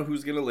 you don't know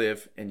who's going to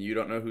live and you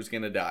don't know who's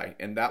going to die.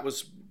 And that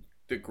was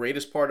the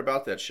greatest part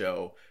about that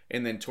show.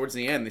 And then towards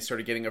the end, they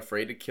started getting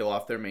afraid to kill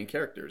off their main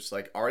characters.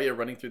 Like Arya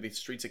running through the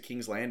streets of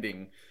King's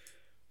Landing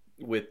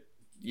with,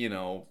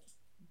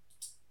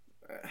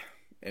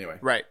 anyway.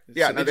 Right.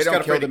 Yeah, So no, they just don't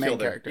got kill afraid the to main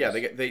their- characters.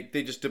 Yeah,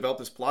 they just developed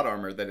this plot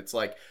armor that it's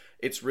like,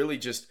 it's really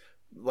just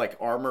like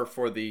armor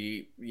for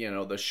the, the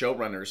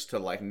showrunners to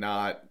like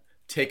not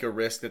take a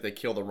risk that they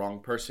kill the wrong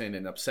person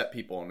and upset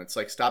people. And it's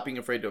like, stop being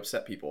afraid to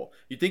upset people.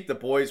 You'd think the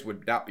boys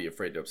would not be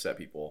afraid to upset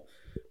people.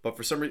 But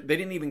for some reason, they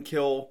didn't even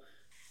kill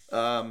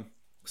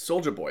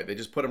Soldier Boy. They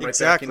just put him right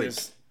back in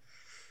his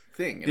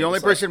thing. And The only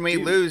it's like, person we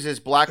dude, lose is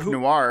Black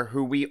Noir,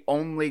 who we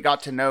only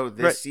got to know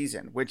this Right.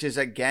 season, which is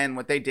again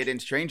what they did in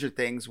Stranger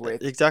Things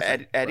with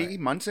Exactly. Eddie Right.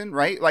 Munson,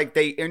 right? Like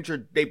they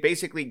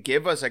basically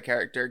give us a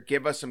character,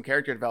 give us some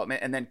character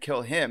development, and then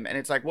kill him. And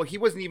it's like, well, he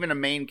wasn't even a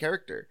main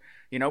character.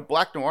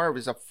 Black Noir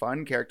was a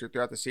fun character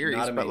throughout the series,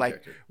 Not a but main like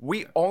character.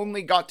 we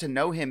only got to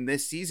know him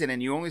this season,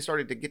 and you only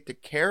started to get to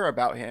care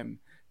about him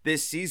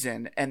this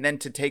season, and then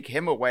to take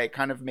him away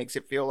kind of makes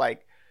it feel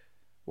like,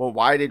 well,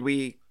 why did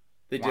we?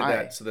 They did Why?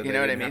 that so that You they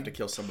know what I didn't mean? have to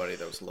kill somebody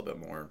that was a little bit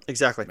more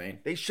Exactly. main.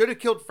 They should have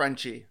killed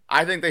Frenchie.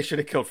 I think they should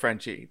have killed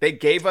Frenchie. They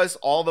gave us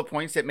all the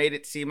points that made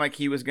it seem like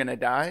he was gonna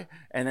die,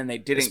 and then they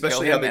didn't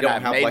Especially kill how him, they and don't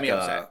that have made like me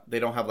upset. they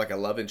don't have like a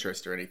love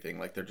interest or anything.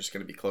 Like they're just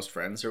going to be close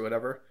friends or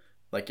whatever.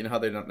 Like how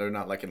they're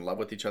not like in love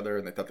with each other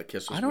and they thought the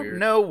kiss was I don't weird.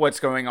 know what's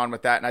going on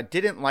with that, and I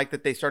didn't like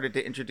that they started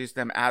to introduce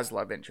them as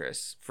love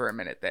interests for a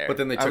minute there. But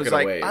then they I took was it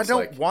like, away. I It's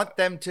don't like- want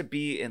them to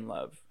be in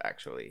love,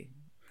 actually.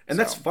 And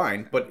that's So,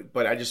 fine,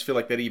 but I just feel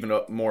like that even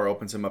more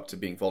opens him up to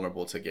being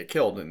vulnerable to get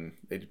killed, and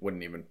they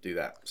wouldn't even do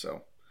that.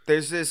 So,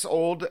 there's this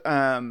old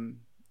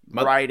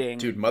writing.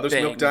 dude, Mother's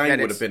thing Milk dying that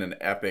would is- have been an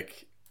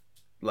epic.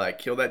 Like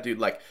kill that dude,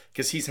 like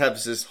because he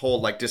has this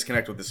whole like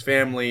disconnect with his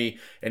family,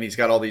 and he's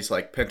got all these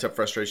like pent up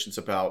frustrations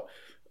about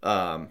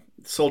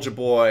Soldier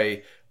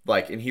Boy.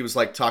 Like, and he was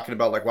like talking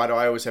about like, why do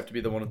I always have to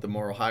be the one with the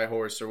moral high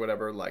horse or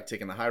whatever, like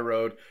taking the high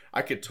road.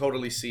 I could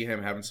totally see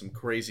him having some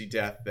crazy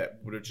death that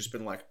would have just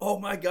been like, oh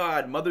my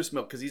god, Mother's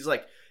Milk, because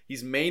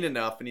he's main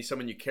enough and he's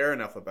someone you care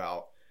enough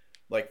about.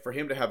 Like for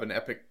him to have an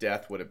epic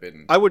death would have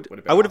been. I would been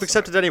have awesome.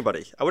 accepted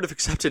anybody. I would have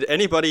accepted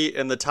anybody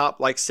in the top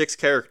like 6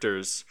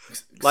 characters.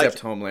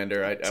 Except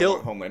Homelander. I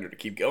kill- want Homelander to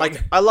keep going.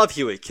 Like I love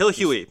Huey. Kill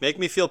Huey. Make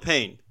me feel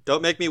pain.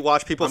 Don't make me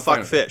watch people I'm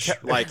fine fuck with it. fish.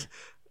 Like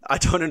I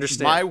don't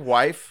understand. My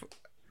wife.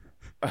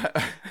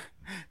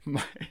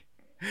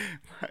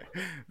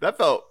 That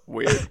felt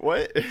weird.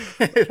 What?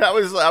 that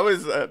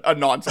was a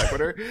non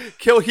sequitur.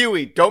 Kill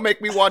Huey. Don't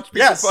make me watch people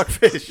Yes. fuck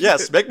fish.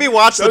 Yes, make me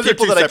watch the Those are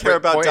people two that I care separate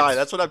about points. die.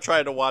 That's what I'm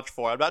trying to watch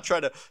for. I'm not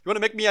trying to. You want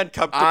to make me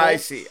uncomfortable? I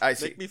see.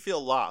 Make me feel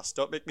lost.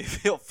 Don't make me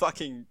feel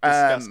fucking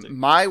disgusting.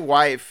 My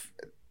wife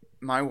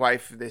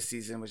this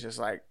season was just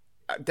like,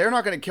 they're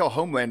not going to kill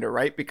Homelander,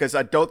 right? Because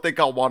I don't think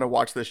I'll want to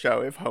watch the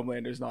show if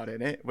Homelander's not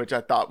in it, which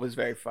I thought was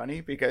very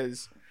funny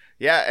because,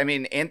 yeah, I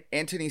mean,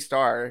 Anthony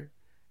Starr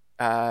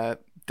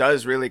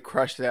does really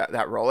crush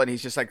that role, and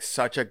he's just like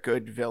such a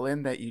good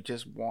villain that you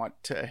just want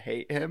to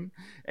hate him,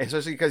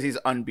 especially because he's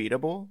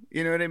unbeatable.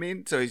 You know what I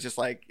mean? So he's just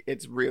like,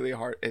 it's really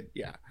hard.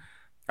 Yeah,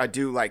 I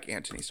do like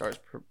Anthony Starr's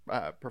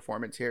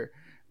performance here.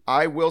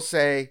 I will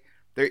say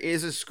there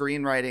is a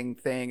screenwriting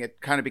thing.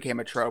 It kind of became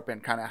a trope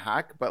and kind of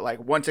hack, but like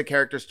once a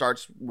character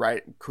starts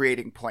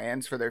creating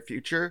plans for their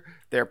future,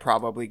 they're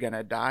probably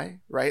gonna die,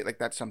 right? Like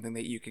that's something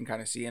that you can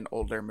kind of see in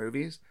older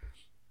movies.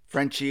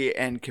 Frenchie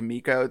and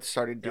Kimiko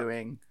started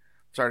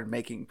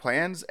making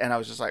plans, and I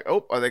was just like,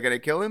 oh, are they gonna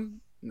kill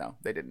him? No,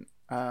 they didn't.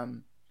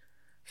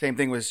 Same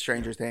thing with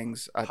Stranger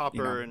Things.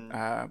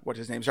 Hopper what's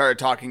his name, started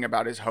talking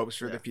about his hopes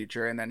for the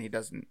future, and then he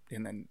doesn't,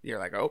 and then you're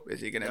like, oh, is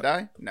he gonna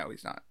die? No,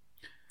 he's not.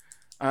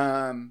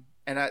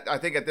 And I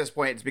think at this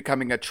point it's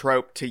becoming a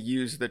trope to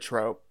use the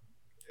trope.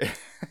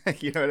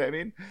 You know what I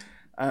mean?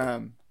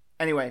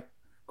 Anyway,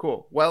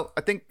 cool. Well,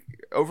 I think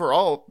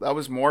overall that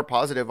was more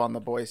positive on The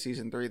Boys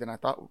season 3 than I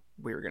thought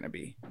we were going to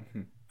be.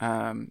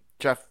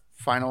 Jeff,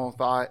 final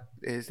thought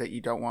is that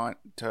you don't want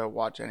to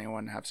watch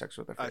anyone have sex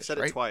with a fish, I've said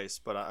right? it twice,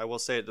 but I will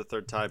say it the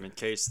third time in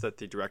case that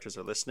the directors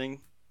are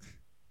listening.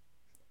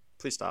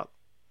 Please stop.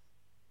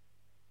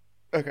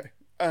 Okay.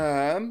 They're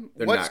What's not-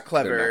 they're not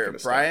clever, gonna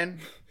stop. Brian?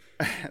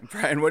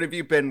 Brian, what have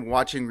you been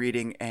watching,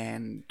 reading,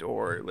 and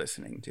or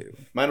listening to?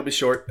 Mine will be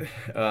short.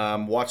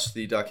 Watched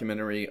the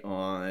documentary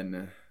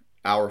on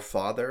Our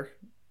Father,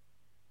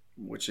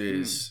 which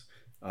is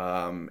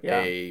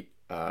a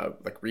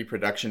like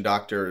reproduction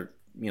doctor,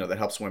 that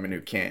helps women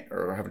who can't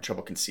or are having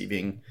trouble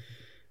conceiving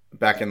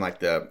back in like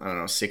the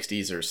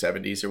 60s or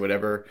 70s or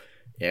whatever.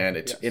 And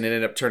it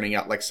ended up turning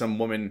out like some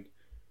woman,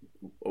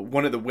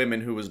 one of the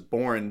women who was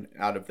born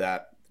out of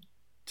that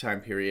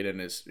time period,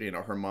 and is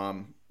her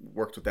mom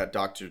worked with that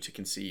doctor to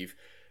conceive,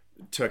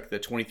 took the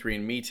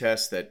 23andMe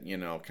test that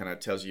kind of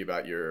tells you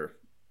about your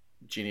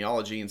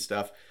genealogy and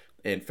stuff,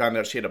 and found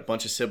out she had a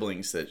bunch of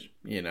siblings that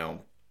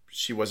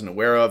she wasn't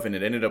aware of, and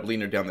it ended up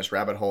leading her down this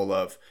rabbit hole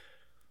of,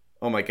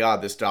 oh my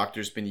God, this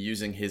doctor's been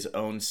using his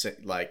own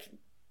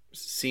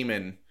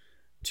semen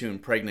to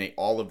impregnate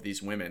all of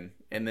these women.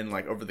 And then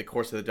over the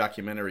course of the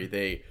documentary,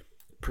 they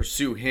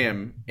pursue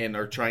him and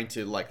are trying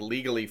to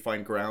legally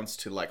find grounds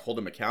to hold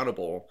him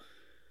accountable,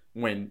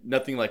 when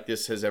nothing like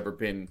this has ever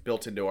been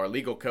built into our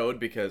legal code,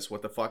 because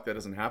what the fuck, that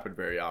doesn't happen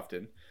very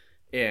often.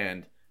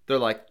 And they're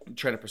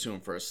trying to pursue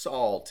him for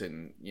assault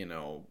and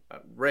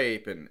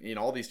rape and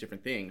all these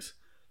different things.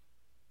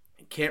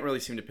 Can't really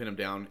seem to pin him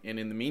down. And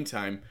in the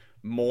meantime,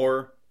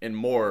 more and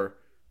more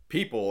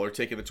people are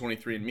taking the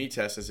 23andMe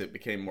test as it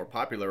became more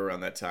popular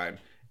around that time,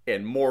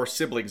 and more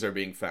siblings are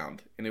being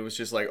found. And it was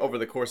just over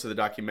the course of the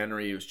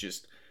documentary, it was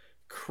just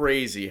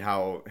crazy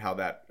how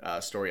that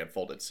story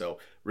unfolded. So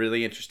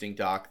really interesting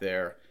doc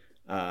there.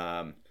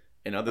 And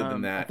other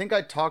than that, I think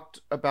I talked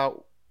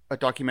about a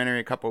documentary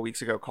a couple of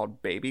weeks ago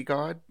called Baby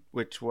God,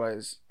 which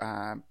was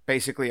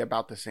basically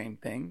about the same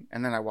thing.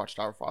 And then I watched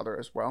Our Father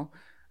as well.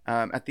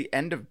 At the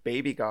end of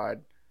Baby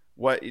God,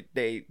 what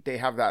they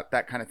have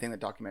that kind of thing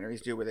that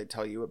documentaries do, where they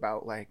tell you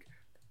about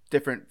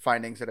different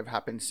findings that have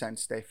happened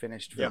since they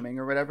finished filming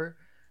or whatever.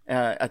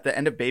 At the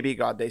end of Baby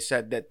God, they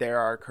said that there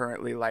are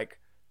currently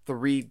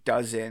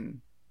 36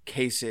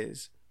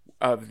 cases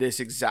of this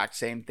exact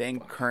same thing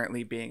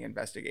currently being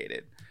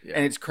investigated. Yeah.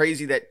 And it's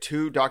crazy that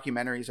 2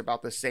 documentaries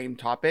about the same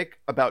topic,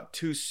 about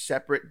 2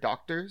 separate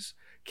doctors,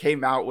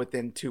 came out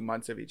within 2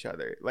 months of each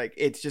other.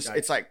 It's just,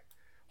 it's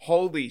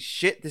holy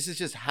shit, this is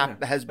just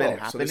has been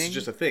happening. So this is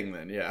just a thing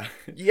then, yeah.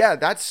 Yeah,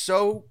 that's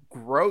so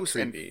gross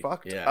Creepy. And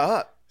fucked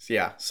up.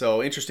 Yeah,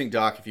 so interesting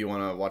doc if you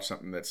want to watch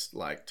something that's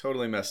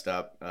totally messed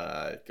up,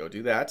 go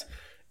do that.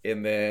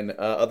 And then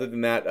other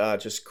than that,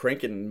 just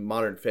cranking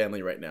Modern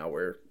Family right now,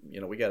 where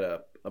we got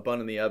a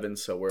bun in the oven,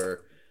 so we're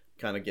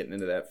kind of getting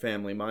into that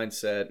family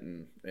mindset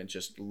and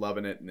just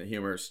loving it, and the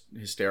humor's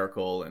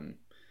hysterical, and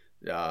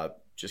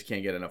just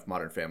can't get enough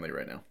Modern Family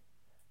right now.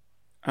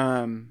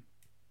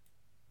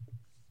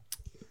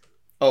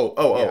 I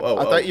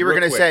thought you were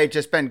going to say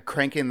just been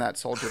cranking that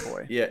Soldier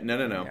Boy. Yeah, no.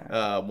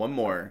 Yeah. One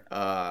more.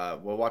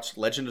 We'll watch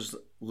Legends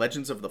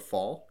of the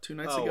Fall 2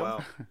 nights ago.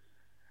 Wow.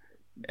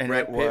 And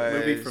Brad Pitt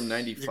movie from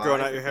 95. You're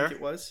growing out your hair? I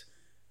think it was.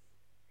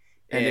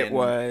 And it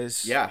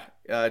was... Yeah.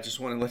 Just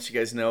want to let you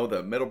guys know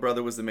the middle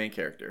brother was the main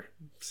character.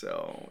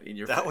 So,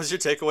 that was your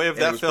takeaway of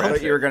that film? I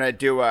thought you were going to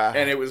do a...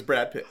 And it was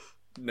Brad Pitt.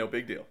 No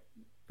big deal.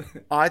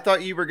 I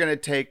thought you were going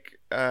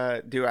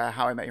to do a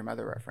How I Met Your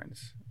Mother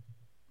reference.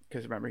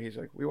 Because remember, he's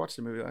like, we watched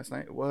the movie last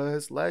night. It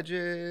was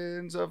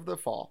Legends of the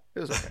Fall. It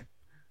was okay.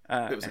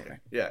 It was okay.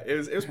 Yeah,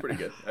 it was pretty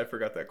good. I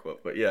forgot that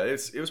quote. But yeah,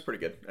 it was pretty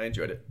good. I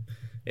enjoyed it.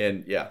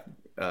 And yeah,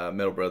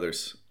 Middle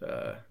Brothers,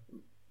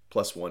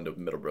 +1 to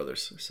Middle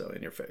Brothers. So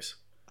in your face.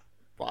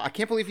 Well, I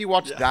can't believe you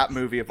watched that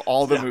movie of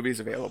all the movies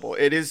available.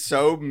 It is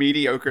so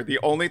mediocre. The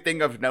only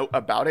thing of note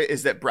about it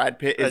is that Brad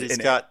Pitt is he's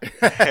in got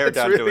it. hair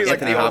down to his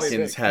Anthony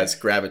Hopkins has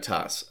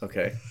gravitas.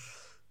 Okay.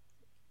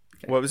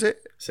 What was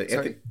it? So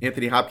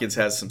Anthony Hopkins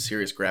has some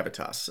serious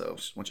gravitas, so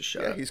just want you to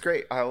shut up. Yeah, he's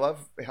great. I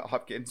love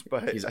Hopkins,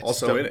 but he's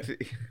also in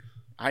it.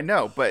 I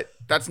know, but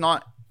that's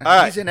not.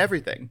 He's in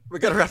everything. We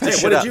gotta wrap this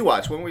shit what up. Did you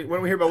watch? When we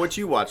hear about what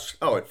you watched,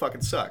 oh, it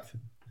fucking sucked.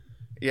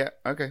 Yeah.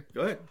 Okay.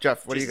 Go ahead,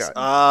 Jeff. What do you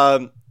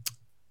got?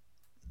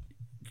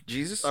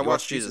 Jesus. I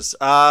watched Jesus.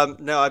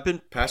 No, I've been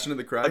Passion of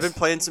the Christ. I've been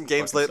playing some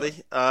games lately.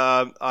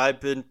 I've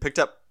been picked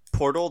up the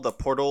Portal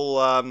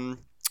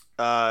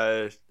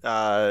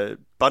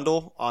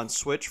bundle on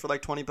Switch for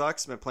 $20.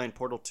 I've been playing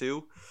Portal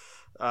 2,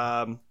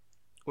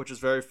 which is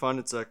very fun.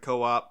 It's a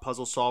co-op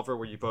puzzle solver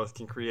where you both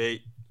can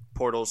create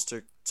portals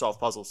to solve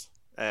puzzles,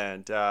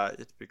 and you have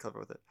to be clever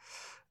with it.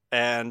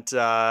 And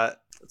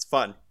it's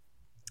fun.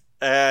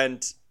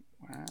 And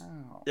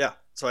wow. Yeah,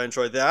 so I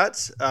enjoyed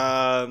that.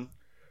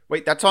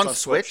 Wait, that's on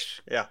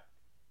Switch? Yeah.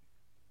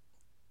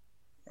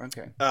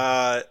 Okay.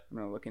 I'm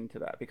gonna look into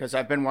that because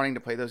I've been wanting to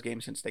play those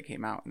games since they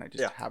came out, and I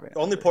just haven't.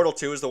 Only Portal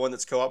 2 is the one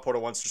that's co-op.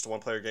 Portal 1's just a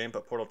one-player game,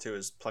 but Portal 2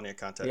 is plenty of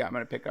content. Yeah, I'm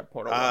gonna pick up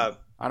Portal 1.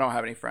 I don't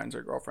have any friends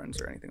or girlfriends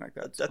or anything like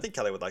that. So. I think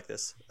Kelly would like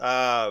this.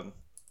 No,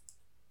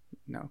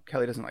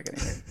 Kelly doesn't like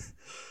anything.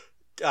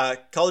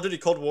 Call of Duty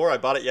Cold War, I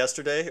bought it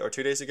yesterday or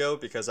 2 days ago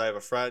because I have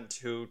a friend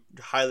who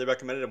highly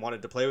recommended and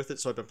wanted to play with it,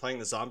 so I've been playing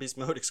the zombies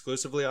mode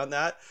exclusively on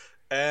that.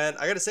 And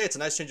I gotta say, it's a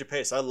nice change of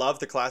pace. I love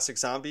the classic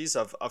zombies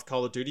of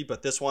Call of Duty,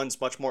 but this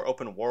one's much more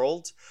open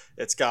world.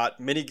 It's got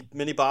mini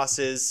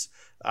bosses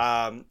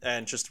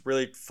and just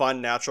really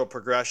fun natural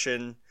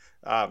progression.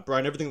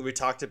 Brian, everything that we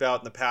talked about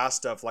in the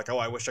past of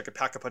I wish I could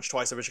pack a punch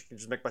twice. I wish I could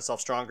just make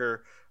myself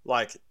stronger.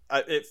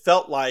 It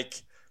felt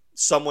like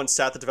someone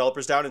sat the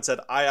developers down and said,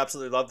 I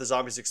absolutely love the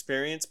zombies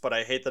experience, but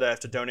I hate that I have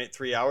to donate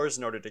 3 hours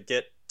in order to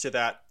get to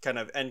that kind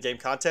of end game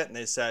content. And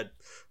they said,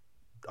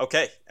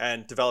 okay,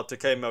 and developed a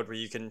game mode where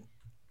you can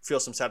feel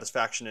some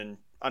satisfaction in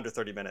under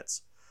 30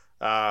 minutes.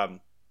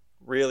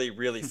 Really,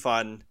 really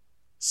fun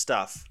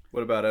stuff.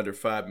 What about under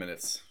 5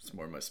 minutes? It's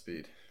more my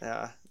speed.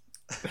 Yeah.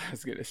 I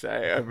was gonna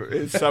say,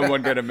 is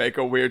someone gonna make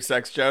a weird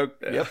sex joke?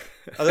 Yep.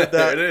 Other than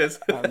There that, it is.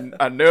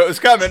 I knew it was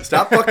coming.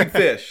 Stop fucking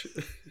fish.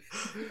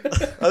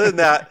 other than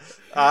that,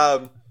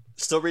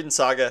 still reading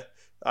Saga,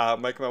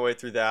 making my way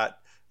through that.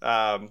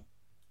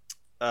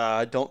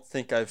 I don't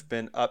think I've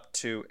been up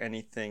to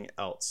anything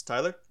else.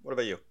 Tyler, what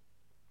about you?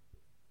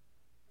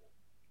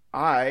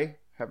 I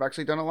have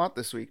actually done a lot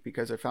this week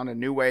because I found a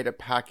new way to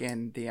pack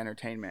in the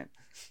entertainment.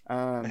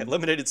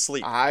 Eliminated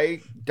sleep.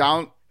 I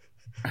don't.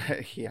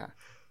 Yeah,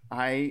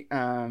 I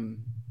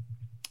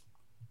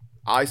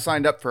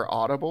signed up for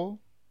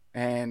Audible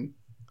and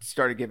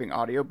started giving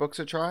audiobooks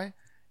a try,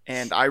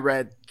 and I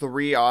read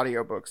 3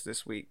 audiobooks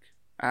this week.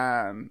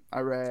 I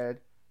read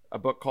a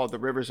book called The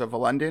Rivers of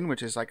London,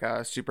 which is like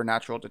a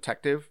supernatural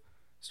detective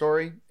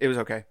story. It was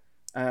okay.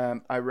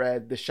 I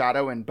read The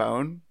Shadow and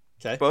Bone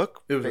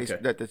book It was okay.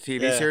 that the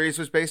TV series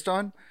was based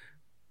on.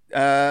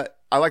 I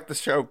like the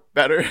show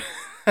better.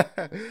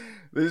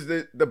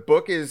 The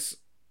book is,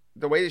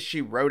 the way that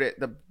she wrote it,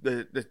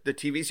 the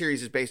TV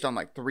series is based on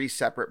like 3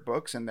 separate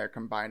books, and they're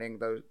combining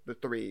the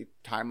 3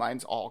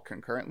 timelines all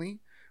concurrently.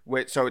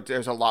 So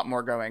there's a lot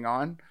more going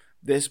on.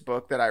 This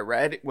book that I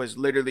read was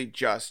literally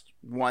just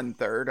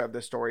 1/3 of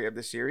the story of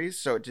the series,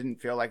 so it didn't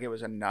feel like it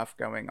was enough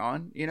going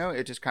on. You know,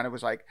 it just kind of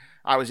was like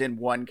I was in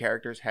one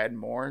character's head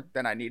more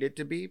than I needed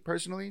to be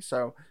personally.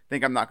 So I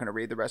think I'm not going to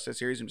read the rest of the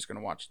series. I'm just going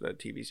to watch the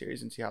TV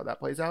series and see how that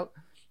plays out.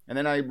 And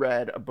then I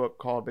read a book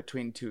called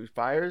Between Two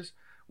Fires,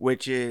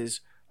 which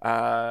is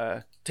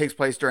takes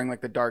place during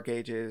like the Dark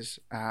Ages,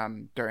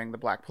 during the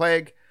Black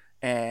Plague.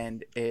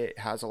 And it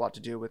has a lot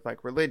to do with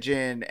like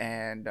religion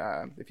and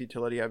the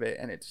futility of it,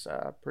 and it's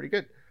pretty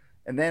good.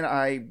 And then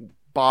I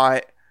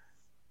bought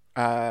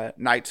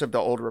Knights of the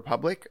Old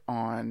Republic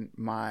on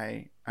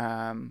my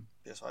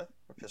PS5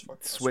 or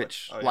PS4?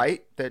 Switch Oh, yeah.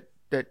 Lite that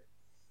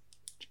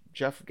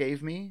Jeff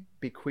gave me,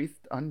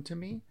 bequeathed unto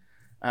me.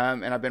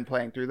 And I've been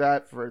playing through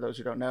that. For those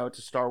who don't know, it's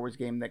a Star Wars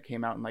game that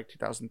came out in like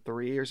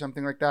 2003 or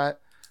something like that.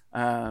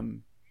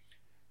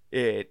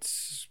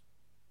 It's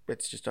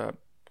just I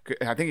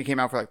think it came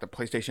out for like the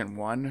PlayStation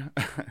 1.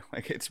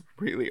 Like it's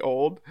really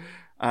old.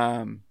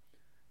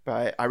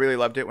 But I really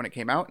loved it when it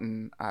came out,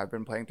 and I've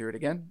been playing through it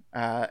again.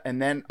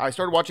 And then I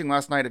started watching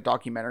last night a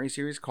documentary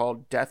series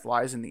called Death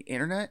Lies in the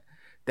Internet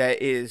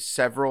that is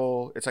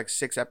it's like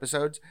 6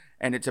 episodes,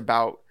 and it's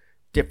about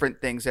different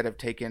things that have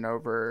taken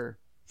over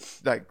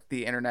like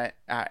the internet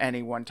at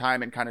any one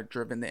time and kind of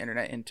driven the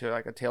internet into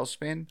like a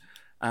tailspin.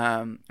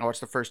 I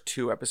watched the first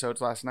 2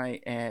 episodes last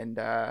night, and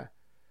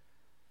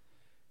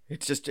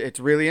it's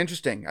really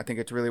interesting. I think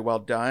it's really well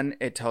done.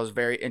 It tells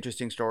very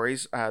interesting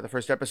stories. The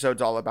first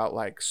episode's all about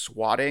like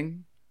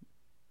swatting.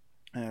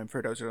 And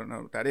for those who don't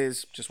know what that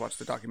is, just watch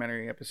the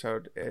documentary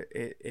episode.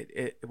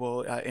 It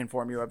will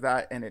inform you of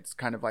that. And it's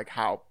kind of like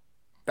how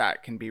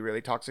that can be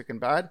really toxic and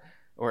bad,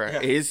 or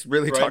is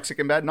really toxic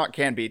and bad. Not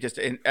can be, just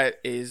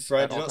is.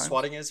 Brian, do you know what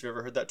swatting is? Have you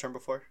ever heard that term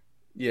before?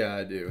 Yeah,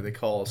 I do. They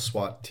call a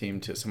SWAT team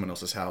to someone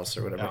else's house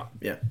or whatever.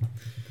 Yeah.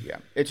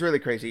 It's really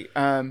crazy.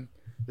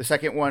 The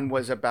second one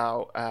was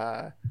about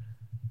a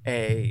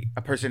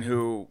person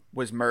who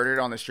was murdered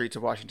on the streets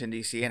of Washington,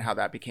 D.C., and how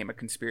that became a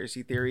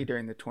conspiracy theory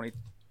during the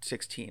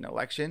 2016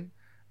 election.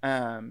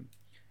 And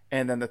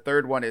then the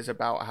third one is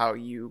about how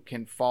you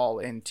can fall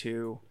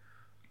into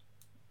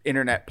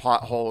internet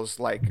potholes,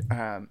 like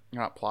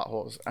not plot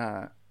holes,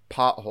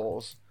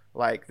 potholes.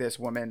 Like this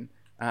woman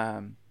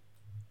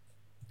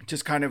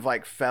just kind of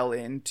like fell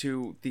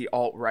into the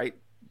alt-right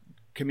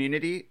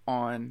community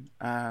on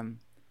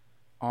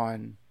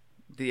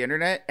the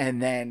internet,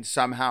 and then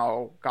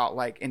somehow got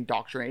like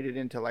indoctrinated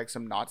into like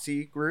some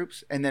Nazi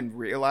groups, and then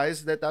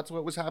realized that that's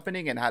what was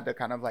happening and had to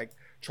kind of like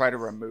try to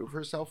remove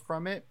herself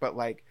from it. But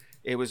like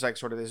it was like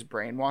sort of this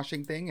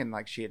brainwashing thing, and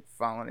like she had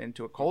fallen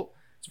into a cult.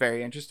 It's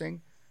very interesting.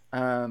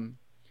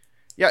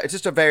 It's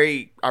just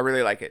I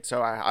really like it.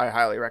 So I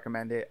highly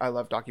recommend it. I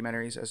love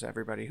documentaries, as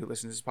everybody who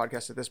listens to this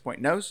podcast at this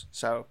point knows.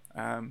 So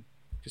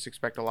just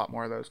expect a lot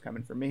more of those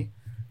coming from me.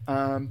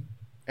 And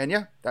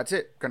yeah, that's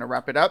it. Gonna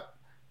wrap it up.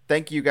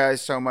 Thank you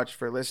guys so much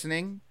for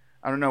listening.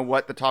 I don't know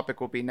what the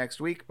topic will be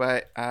next week,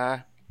 but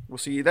we'll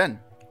see you then.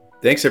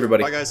 Thanks,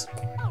 everybody. Bye, guys.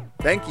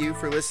 Thank you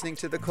for listening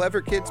to the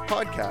Clever Kids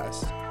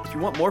Podcast. If you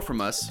want more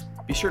from us,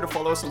 be sure to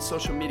follow us on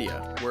social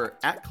media. We're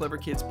at Clever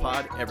Kids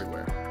Pod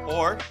everywhere.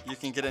 Or you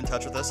can get in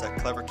touch with us at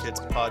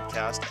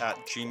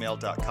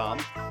cleverkidspodcast@gmail.com.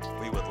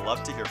 We would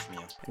love to hear from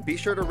you. And be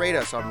sure to rate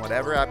us on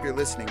whatever app you're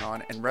listening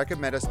on and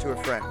recommend us to a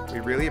friend.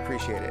 We really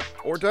appreciate it.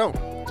 Or don't.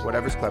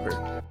 Whatever's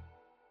clever.